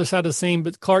seeing the other side of the scene,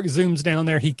 but Clark zooms down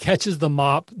there. He catches the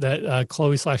mop that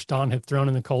Chloe/Dawn had thrown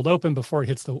in the cold open before it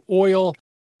hits the oil.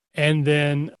 And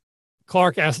then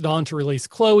Clark asks Dawn to release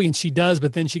Chloe, and she does,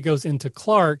 but then she goes into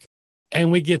Clark.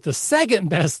 And we get the second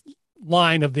best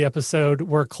line of the episode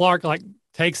where Clark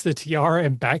takes the tiara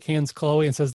and backhands Chloe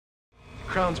and says,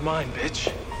 "Crown's mine,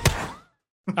 bitch."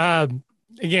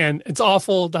 Again, it's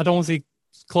awful. I don't want to see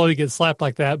Chloe get slapped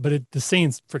like that, but the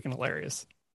scene's freaking hilarious.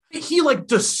 He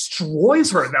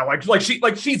destroys her now.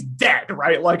 Like she's dead,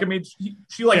 right? Like, I mean, she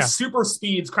super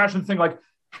speeds, crashing the thing. Like,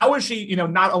 how is she,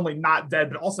 not only not dead,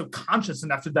 but also conscious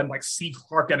enough to then like see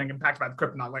Clark getting impacted by the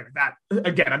kryptonite later? That,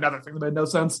 again, another thing that made no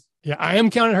sense. Yeah, I am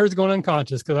counting her as going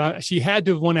unconscious because she had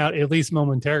to have won out at least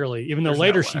momentarily, even though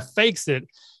later she fakes it.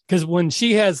 Because when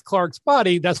she has Clark's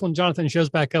body, that's when Jonathan shows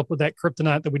back up with that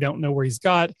kryptonite that we don't know where he's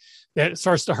got. That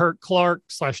starts to hurt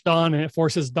Clark/Dawn, and it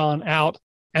forces Dawn out.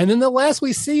 And then the last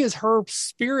we see is her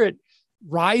spirit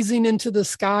rising into the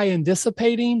sky and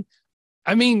dissipating.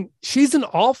 I mean, she's an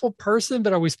awful person,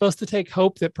 but are we supposed to take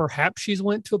hope that perhaps she's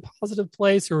went to a positive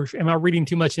place, or am I reading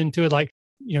too much into it? Like,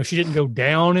 she didn't go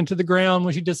down into the ground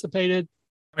when she dissipated.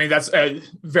 I mean, that's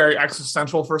very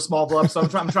existential for a Smallville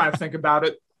episode. I'm trying to think about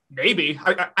it. Maybe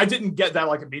I didn't get that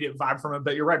like immediate vibe from it,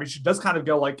 but you're right. I mean, she does kind of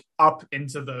go like up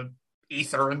into the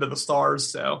ether, into the stars.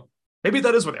 So maybe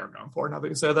that is what they were going for. Now that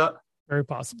you say that, very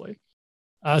possibly.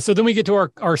 So then we get to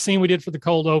our scene we did for the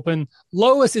cold open.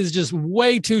 Lois is just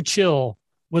way too chill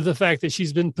with the fact that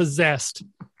she's been possessed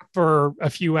for a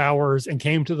few hours and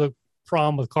came to the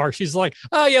prom with Clark. She's like,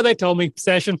 oh yeah, they told me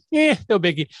possession. Yeah, no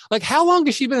biggie. Like, how long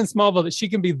has she been in Smallville that she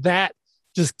can be that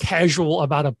just casual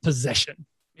about a possession?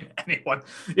 Anyone?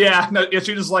 Yeah, no,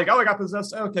 she just like, oh, I got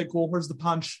possessed. Okay, cool. Where's the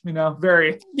punch?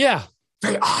 Very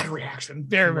odd reaction.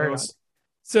 Very odd.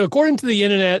 So according to the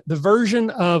internet, the version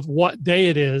of what day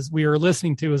it is we are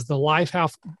listening to is the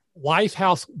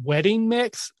Lifehouse wedding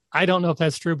mix. I don't know if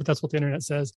that's true, but that's what the internet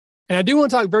says. And I do want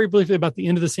to talk very briefly about the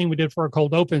end of the scene we did for our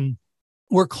cold open,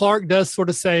 where Clark does sort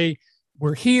of say,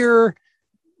 we're here.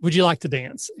 Would you like to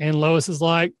dance? And Lois is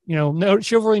like, no,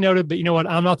 chivalry noted, but you know what?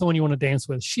 I'm not the one you want to dance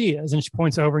with. She is. And she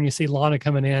points over and you see Lana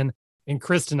coming in. And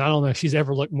Kristen, I don't know if she's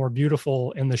ever looked more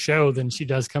beautiful in the show than she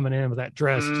does coming in with that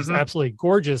dress. Mm-hmm. She's absolutely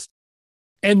gorgeous.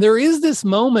 And there is this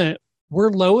moment where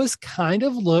Lois kind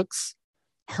of looks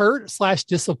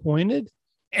hurt/disappointed.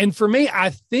 And for me,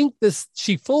 I think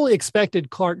she fully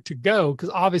expected Clark to go because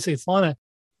obviously it's Lana,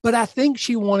 but I think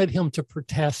she wanted him to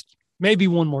protest maybe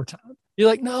one more time. You're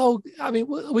like, no, I mean,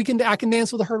 I can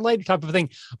dance with her later type of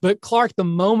thing. But Clark, the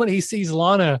moment he sees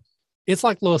Lana, it's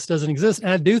like Lois doesn't exist.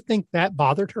 And I do think that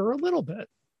bothered her a little bit.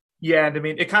 Yeah. And I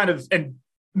mean, it kind of, and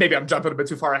maybe I'm jumping a bit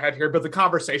too far ahead here, but the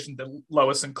conversation that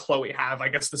Lois and Chloe have, I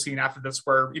guess the scene after this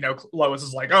where, Lois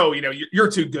is like, oh, you're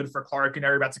too good for Clark.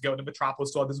 You're about to go into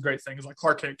Metropolis to all this great thing. It's like,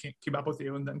 Clark can't keep up with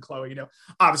you. And then Chloe,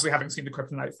 obviously having seen the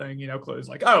kryptonite thing, Chloe's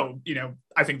like, oh,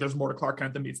 I think there's more to Clark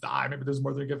Kent than meets the eye. Maybe there's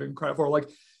more they're giving credit for. Like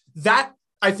that,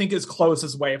 I think, is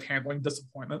Chloe's way of handling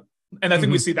disappointment. And I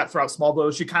think we see that throughout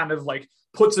Smallville. She kind of like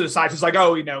puts it aside. She's like,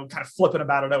 oh, kind of flipping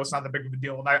about it. Oh, it's not that big of a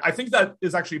deal. And I think that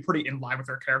is actually pretty in line with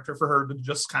her character for her to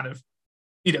just kind of,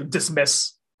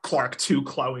 dismiss Clark to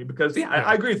Chloe because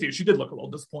I agree with you. She did look a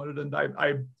little disappointed. And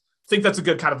I think that's a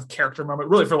good kind of character moment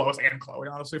really for Lois and Chloe,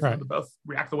 honestly, for them to both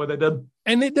react the way they did.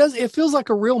 And it feels like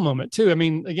a real moment too. I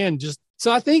mean, again,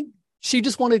 so I think she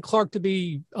just wanted Clark to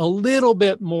be a little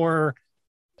bit more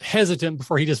hesitant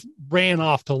before he just ran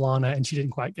off to Lana, and she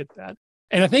didn't quite get that.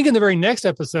 And I think in the very next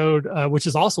episode, which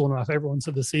is also one of my favorite ones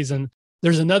of the season,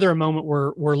 there's another moment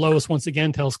where Lois once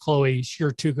again tells Chloe,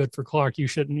 you're too good for Clark. You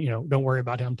shouldn't, don't worry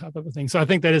about him type of a thing. So I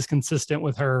think that is consistent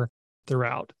with her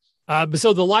throughout. But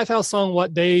so the Lifehouse song,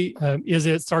 What Day Is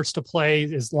It, starts to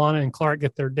play as Lana and Clark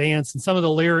get their dance. And some of the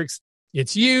lyrics,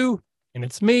 it's you and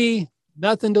it's me,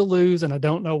 nothing to lose. And I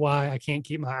don't know why I can't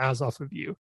keep my eyes off of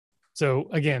you. So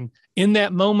again, in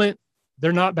that moment,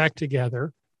 they're not back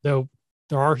together, though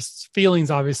there are feelings,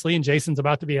 obviously, and Jason's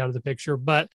about to be out of the picture.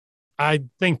 But I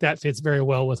think that fits very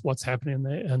well with what's happening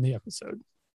in the episode.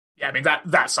 Yeah, I mean,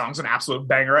 that song's an absolute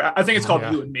banger. I think it's called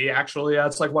You and Me, actually.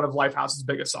 It's like one of Lifehouse's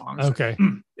biggest songs. Okay.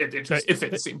 It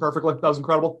fit the scene perfectly. That was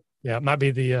incredible. Yeah, it might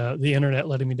be the internet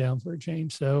letting me down for a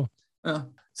change. So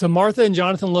Martha and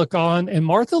Jonathan look on, and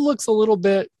Martha looks a little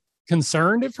bit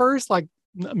concerned at first, like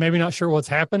maybe not sure what's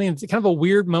happening. It's kind of a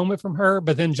weird moment from her,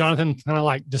 but then Jonathan kind of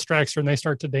like distracts her and they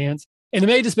start to dance. And it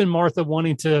may have just been Martha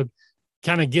wanting to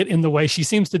kind of get in the way. She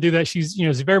seems to do that. She's,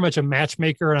 very much a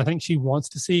matchmaker. And I think she wants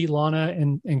to see Lana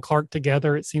and Clark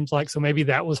together, it seems like. So maybe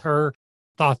that was her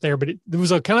thought there, but there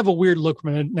was a kind of a weird look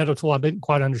from Annette O'Toole I didn't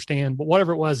quite understand, but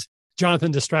whatever it was,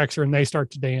 Jonathan distracts her and they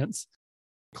start to dance.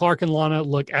 Clark and Lana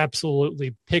look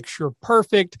absolutely picture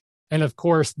perfect. And of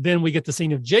course, then we get the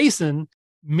scene of Jason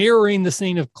mirroring the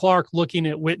scene of Clark looking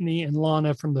at Whitney and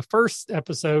Lana from the first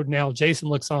episode. Now Jason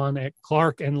looks on at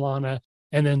Clark and Lana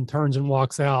and then turns and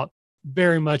walks out.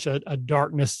 Very much a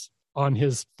darkness on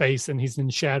his face, and he's in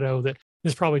shadow. That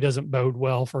this probably doesn't bode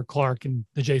well for Clark and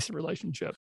the Jason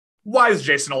relationship. Why is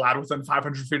Jason allowed within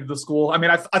 500 feet of the school? I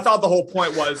mean, I thought the whole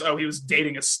point was, he was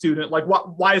dating a student. Like,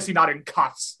 why is he not in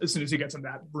cuffs as soon as he gets in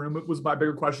that room? It was my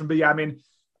bigger question. But yeah, I mean,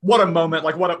 what a moment,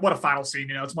 like what a final scene.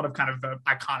 You know, it's one of kind of the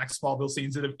iconic Smallville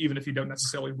scenes, even if you don't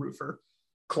necessarily root for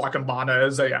Clark and Lana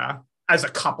as a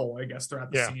couple, I guess,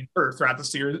 throughout the scene or throughout the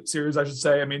series, I should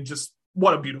say. I mean, just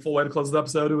what a beautiful way to close the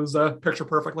episode. It was picture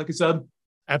perfect, like you said.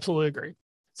 Absolutely agree.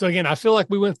 So again, I feel like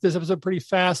we went through this episode pretty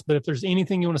fast, but if there's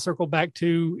anything you want to circle back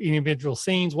to, any individual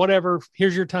scenes, whatever,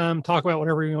 here's your time. Talk about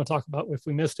whatever you want to talk about if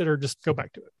we missed it, or just go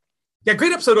back to it. Yeah,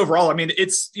 great episode overall. I mean,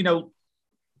 it's, you know,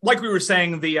 like we were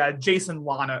saying, the Jason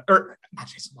Lana, or not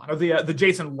Jason Lana, the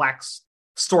Jason Lex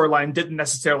storyline didn't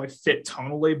necessarily fit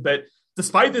tonally, but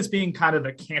despite this being kind of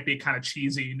a campy, kind of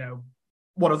cheesy, you know,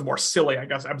 one of the more silly, I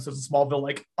guess, episodes of Smallville,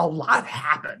 like a lot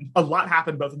happened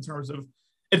both in terms of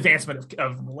advancement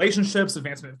of relationships,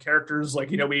 advancement of characters.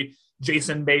 Like, you know,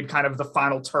 Jason made kind of the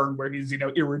final turn where he's, you know,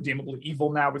 irredeemably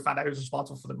evil now. We found out he was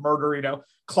responsible for the murder. You know,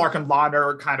 Clark and Lana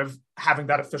are kind of having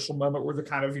that official moment where they're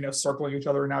kind of, you know, circling each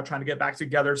other and now trying to get back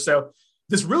together. So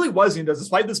this really was, you know,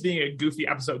 despite this being a goofy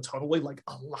episode totally, like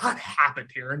a lot happened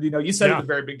here. And, you know, you said at the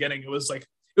very beginning, it was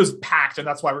packed, and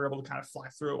that's why we were able to kind of fly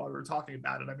through it while we were talking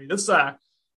about it. I mean, this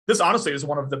honestly is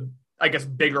one of the, I guess,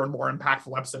 bigger and more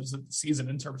impactful episodes of the season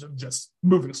in terms of just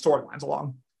moving storylines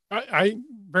along. I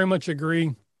very much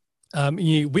agree. I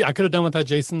could have done without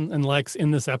Jason and Lex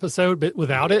in this episode, but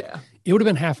without it would have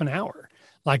been half an hour.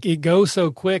 Like, it goes so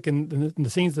quick, and the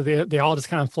scenes that they all just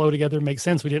kind of flow together make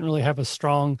sense. We didn't really have a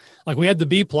strong, like, we had the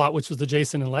B plot, which was the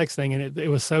Jason and Lex thing, and it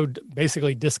was so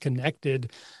basically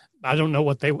disconnected. I don't know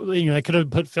what they could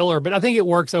have put filler, but I think it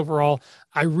works overall.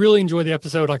 I really enjoy the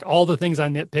episode. Like, all the things I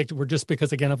nitpicked were just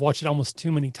because, again, I've watched it almost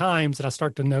too many times that I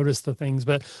start to notice the things.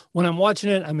 But when I'm watching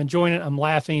it, I'm enjoying it. I'm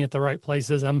laughing at the right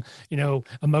places. I'm, you know,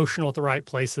 emotional at the right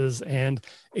places. And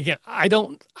again,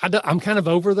 I'm kind of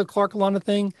over the Clark Lana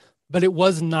thing, but it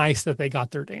was nice that they got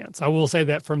their dance. I will say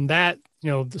that from that, you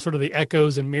know, sort of the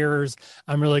echoes and mirrors,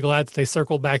 I'm really glad that they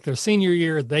circled back their senior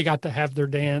year. They got to have their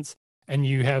dance. And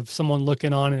you have someone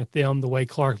looking on at them the way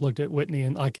Clark looked at Whitney.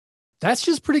 And like, that's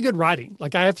just pretty good writing.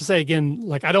 Like, I have to say again,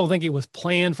 like, I don't think it was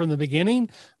planned from the beginning,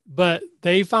 but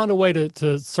they found a way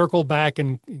to circle back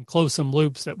and close some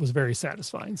loops that was very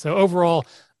satisfying. So overall,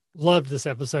 loved this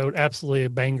episode. Absolutely a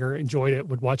banger. Enjoyed it.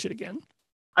 Would watch it again.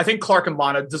 I think Clark and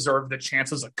Lana deserve the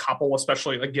chance as a couple,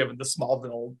 especially like given the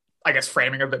Smallville, I guess,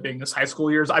 framing of it being this high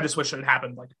school years. I just wish it had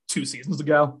happened like 2 seasons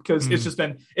ago, because it's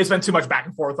been too much back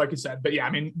and forth, like you said. But yeah, I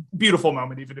mean, beautiful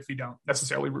moment, even if you don't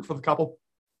necessarily root for the couple.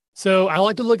 So I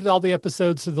like to look at all the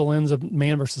episodes through the lens of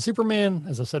Man versus Superman.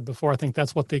 As I said before, I think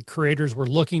that's what the creators were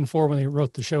looking for when they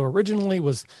wrote the show originally,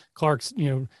 was Clark's, you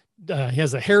know, he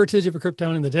has a heritage of a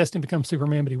Kryptonian, the destiny to become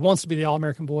Superman, but he wants to be the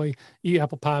all-American boy, eat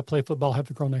apple pie, play football, have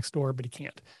the girl next door, but he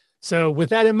can't. So with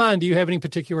that in mind, do you have any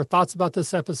particular thoughts about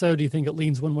this episode? Do you think it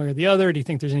leans one way or the other? Do you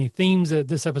think there's any themes that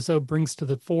this episode brings to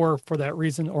the fore for that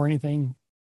reason, or anything?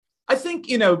 I think,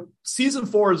 you know, season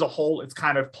 4 as a whole, it's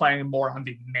kind of playing more on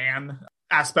the man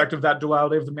aspect of that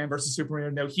duality of the Man versus Superman.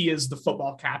 You know, he is the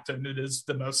football captain. It is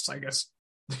the most, I guess,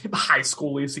 high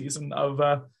schooly season of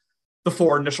the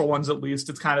 4 initial ones, at least.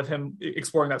 It's kind of him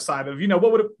exploring that side of, you know,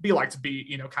 what would it be like to be,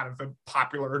 you know, kind of a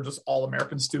popular, just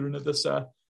all-American student at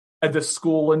this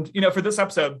school. And, you know, for this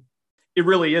episode, it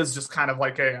really is just kind of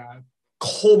like a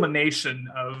culmination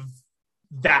of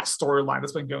that storyline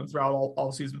that's been going throughout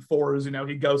all season 4. Is, you know,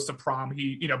 he goes to prom,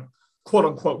 he, you know, quote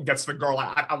unquote gets the girl.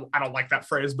 I don't like that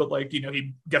phrase, but like, you know,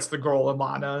 he gets the girl in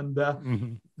Lana,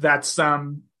 and that's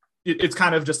it's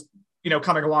kind of just, you know,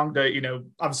 coming along to, you know,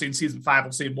 obviously in season 5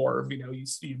 we'll see more of, you know,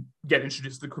 you get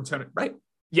introduced to the Kryptonian, right?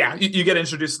 Yeah, you get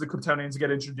introduced to the Kryptonians, you get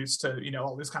introduced to, you know,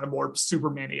 all these kind of more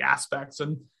Superman-y aspects.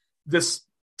 And this,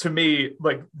 to me,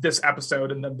 like this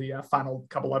episode and then the final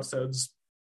couple episodes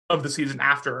of the season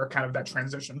after are kind of that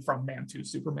transition from Man to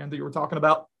Superman that you were talking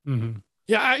about.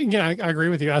 Yeah, I agree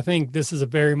with you. I think this is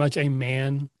very much a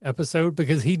man episode,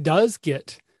 because he does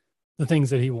get the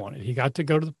things that he wanted. He got to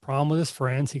go to the prom with his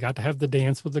friends. He got to have the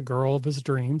dance with the girl of his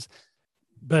dreams.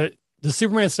 But the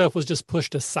Superman stuff was just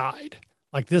pushed aside.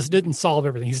 Like, this didn't solve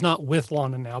everything. He's not with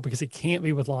Lana now because he can't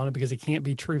be with Lana, because he can't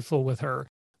be truthful with her.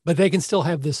 But they can still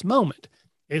have this moment.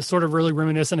 It's sort of really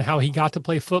reminiscent of how he got to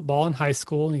play football in high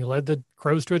school, and he led the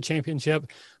Crows to a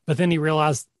championship. But then he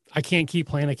realized, I can't keep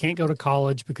playing. I can't go to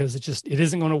college because it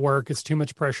isn't going to work. It's too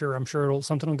much pressure. I'm sure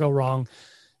something will go wrong.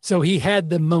 So he had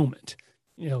the moment.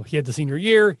 You know, he had the senior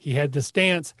year. He had this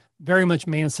dance, very much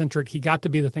man-centric. He got to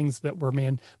be the things that were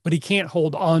man, but he can't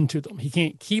hold on to them. He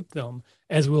can't keep them,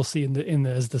 as we'll see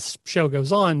as the show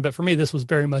goes on. But for me, this was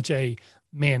very much a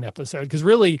man episode, because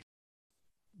really,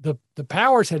 the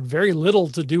powers had very little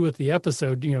to do with the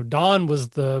episode. You know, Dawn was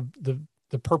the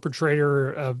the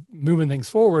perpetrator of moving things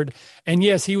forward. And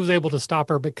yes, he was able to stop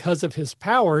her because of his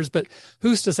powers, but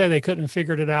who's to say they couldn't have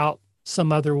figured it out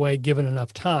some other way given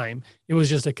enough time? It was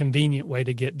just a convenient way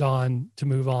to get Dawn to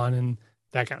move on and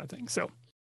that kind of thing. So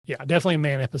yeah, definitely a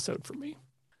man episode for me.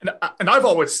 And I've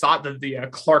always thought that the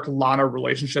Clark-Lana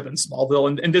relationship in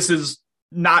Smallville, and this is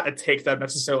not a take that I've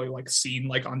necessarily like seen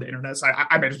like on the internet. So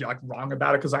I may just be like wrong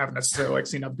about it because I haven't necessarily like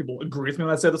seen other people agree with me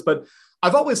when I say this, but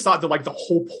I've always thought that like the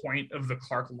whole point of the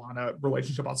Clark-Lana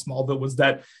relationship on Smallville was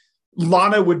that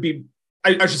Lana would be,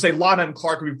 I should say Lana and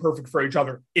Clark would be perfect for each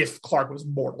other if Clark was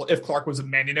mortal, if Clark was a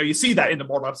man. You know, you see that in the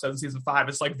mortal episode of season 5.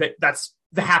 It's like that's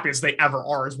the happiest they ever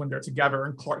are is when they're together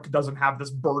and Clark doesn't have this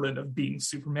burden of being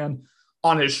Superman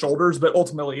on his shoulders. But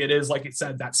ultimately it is, like you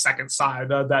said, that second side,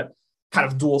 that kind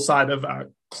of dual side of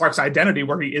Clark's identity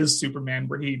where he is Superman,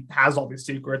 where he has all these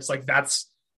secrets. Like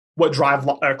that's what drive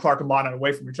Clark and Lana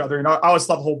away from each other. And I always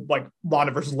thought the whole like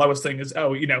Lana versus Lois thing is,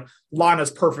 oh, you know,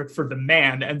 Lana's perfect for the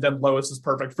man and then Lois is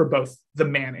perfect for both the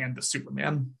man and the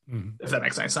Superman, if that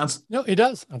makes any sense. No, it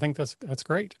does. I think that's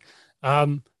great.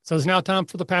 So it's now time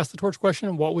for the Pass the Torch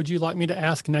question. What would you like me to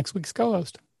ask next week's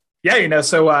co-host? Yeah, you know,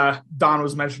 so Don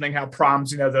was mentioning how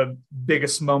prom's, you know, the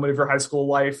biggest moment of your high school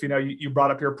life. You know, you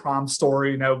brought up your prom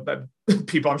story, you know, that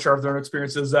people I'm sure have their own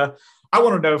experiences. I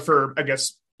want to know for, I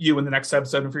guess, you in the next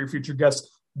episode and for your future guests,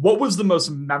 what was the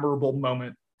most memorable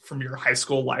moment from your high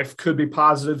school life? Could be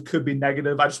positive, could be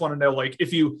negative. I just want to know, like,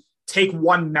 if you take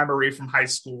one memory from high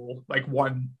school, like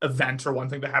one event or one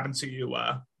thing that happened to you,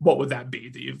 what would that be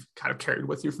that you've kind of carried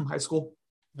with you from high school?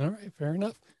 All right, fair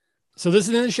enough. So this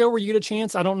is the show where you get a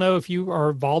chance. I don't know if you are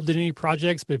involved in any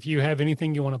projects, but if you have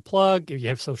anything you want to plug, if you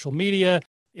have social media,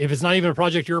 if it's not even a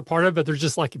project you're a part of, but there's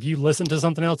just like, if you listen to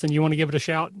something else and you want to give it a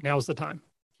shout, now's the time.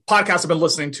 Podcast I've been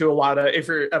listening to a lot of, if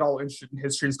you're at all interested in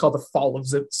history, it's called the Fall of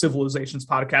Civilizations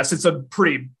podcast. It's a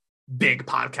pretty big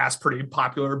podcast, pretty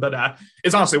popular, but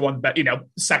it's honestly one that, you know,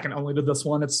 second only to this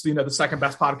one. It's, you know, the second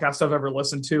best podcast I've ever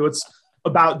listened to. It's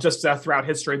about just throughout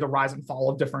history, the rise and fall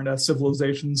of different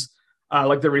civilizations.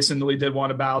 Like they recently did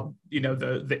one about, you know,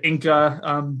 the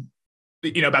Inca,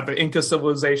 you know, about the Inca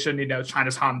civilization, you know,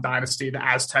 China's Han Dynasty, the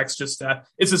Aztecs. Just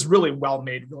it's this really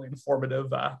well-made, really informative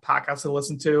podcast to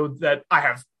listen to that I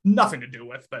have nothing to do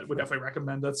with, but would definitely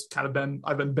recommend. That's kind of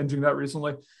I've been binging that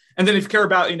recently. And then if you care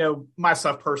about, you know,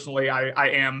 myself personally, I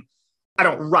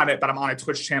don't run it, but I'm on a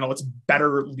Twitch channel. It's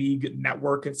Better League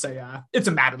Network. It's a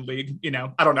Madden league. You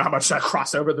know, I don't know how much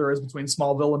crossover there is between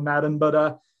Smallville and Madden,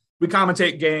 but we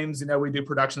commentate games, you know, we do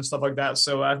production, stuff like that.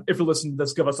 So if you're listening to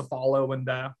this, give us a follow, and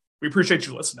we appreciate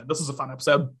you listening. This is a fun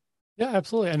episode. Yeah,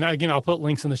 absolutely. And again, I'll put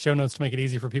links in the show notes to make it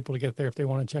easy for people to get there if they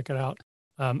want to check it out.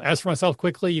 As for myself,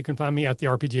 quickly, you can find me at the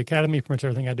RPG Academy. Pretty much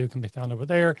everything I do can be found over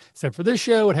there. Except for this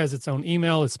show, it has its own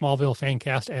email. It's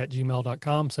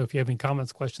smallvillefancast@gmail.com. So if you have any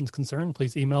comments, questions, concerns,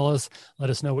 please email us. Let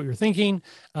us know what you're thinking.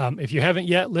 If you haven't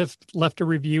yet left a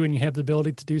review and you have the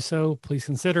ability to do so, please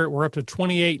consider it. We're up to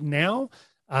 28 now.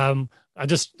 I'm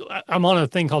on a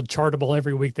thing called Chartable.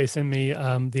 Every week they send me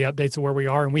the updates of where we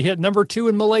are, and we hit number 2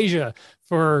 in Malaysia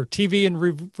for TV and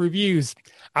reviews.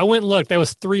 I went and looked. That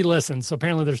was 3 listens, so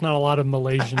apparently there's not a lot of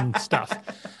Malaysian stuff.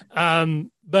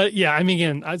 But yeah, I mean,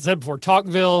 again, I said before,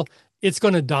 Talkville, it's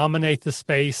going to dominate the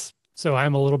space, so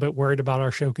I'm a little bit worried about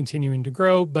our show continuing to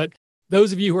grow. But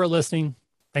those of you who are listening,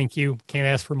 thank you. Can't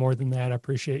ask for more than that. I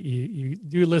appreciate you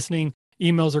do listening.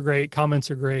 Emails are great.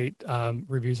 Comments are great.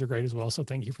 Reviews are great as well. So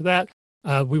thank you for that.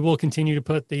 We will continue to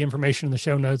put the information in the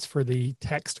show notes for the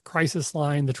text crisis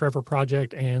line, the Trevor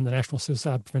Project, and the National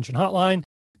Suicide Prevention Hotline.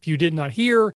 If you did not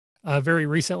hear, very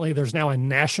recently, there's now a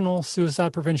National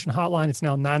Suicide Prevention Hotline. It's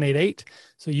now 988.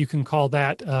 So you can call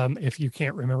that if you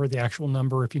can't remember the actual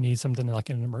number, if you need something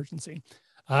like in an emergency.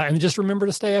 And just remember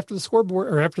to stay after the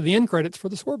scoreboard or after the end credits for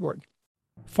the scoreboard.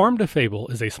 Farm to Fable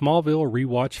is a Smallville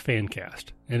rewatch fan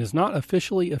cast and is not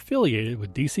officially affiliated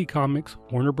with DC Comics,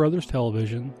 Warner Brothers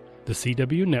Television, the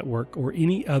CW Network, or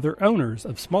any other owners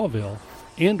of Smallville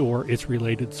and or its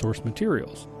related source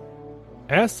materials.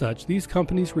 As such, these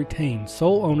companies retain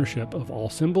sole ownership of all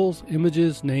symbols,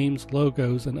 images, names,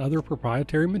 logos, and other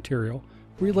proprietary material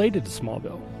related to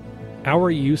Smallville.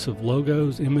 Our use of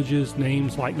logos, images,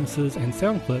 names, likenesses, and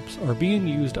sound clips are being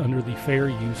used under the Fair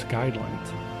Use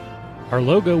Guidelines. Our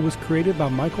logo was created by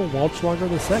Michael Waldschlager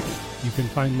II. You can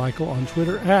find Michael on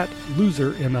Twitter at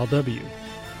LoserMLW.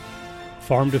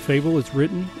 Farm to Fable is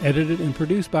written, edited, and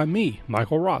produced by me,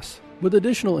 Michael Ross, with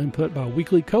additional input by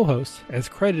weekly co-hosts as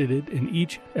credited in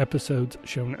each episode's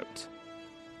show notes.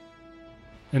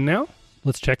 And now,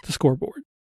 let's check the scoreboard.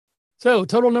 So,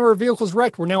 total number of vehicles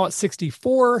wrecked, we're now at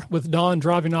 64, with Dawn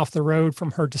driving off the road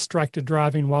from her distracted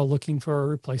driving while looking for a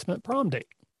replacement prom date.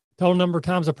 Total number of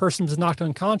times a person is knocked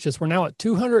unconscious. We're now at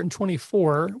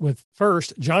 224, with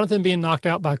first Jonathan being knocked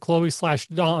out by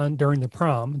Chloe/Dawn during the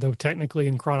prom, though technically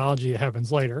in chronology it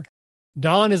happens later.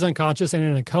 Dawn is unconscious and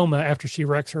in a coma after she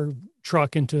wrecks her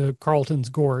truck into Carlton's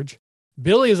Gorge.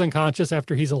 Billy is unconscious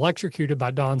after he's electrocuted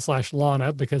by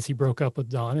Dawn/Lana because he broke up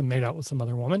with Dawn and made out with some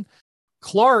other woman.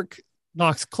 Clark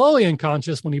knocks Chloe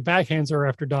unconscious when he backhands her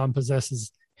after Dawn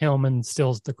possesses him and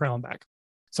steals the crown back.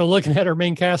 So looking at our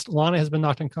main cast, Lana has been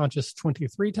knocked unconscious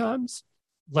 23 times,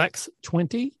 Lex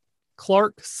 20,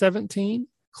 Clark 17,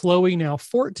 Chloe now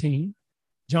 14,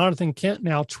 Jonathan Kent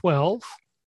now 12,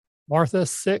 Martha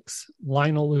 6,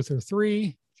 Lionel Luthor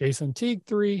 3, Jason Teague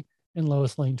 3, and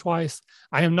Lois Lane twice.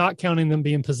 I am not counting them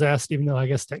being possessed, even though I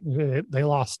guess technically they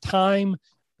lost time.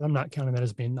 But I'm not counting that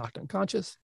as being knocked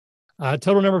unconscious.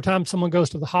 Total number of times someone goes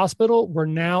to the hospital, we're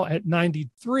now at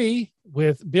 93,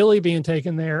 with Billy being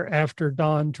taken there after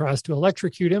Dawn tries to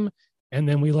electrocute him. And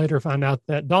then we later find out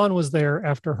that Dawn was there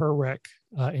after her wreck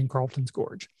in Carlton's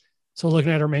Gorge. So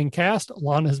looking at our main cast,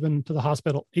 Lana has been to the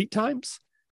hospital 8 times,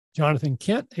 Jonathan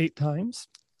Kent 8 times,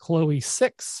 Chloe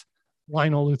 6,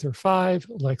 Lionel Luthor 5,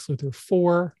 Lex Luthor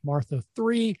 4, Martha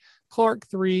 3, Clark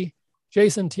 3,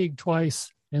 Jason Teague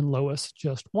twice, and Lois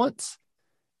just once.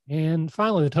 And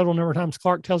finally, the total number of times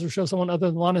Clark tells or shows someone other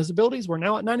than Lana his abilities, we're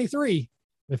now at 93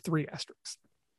 with 3 asterisks.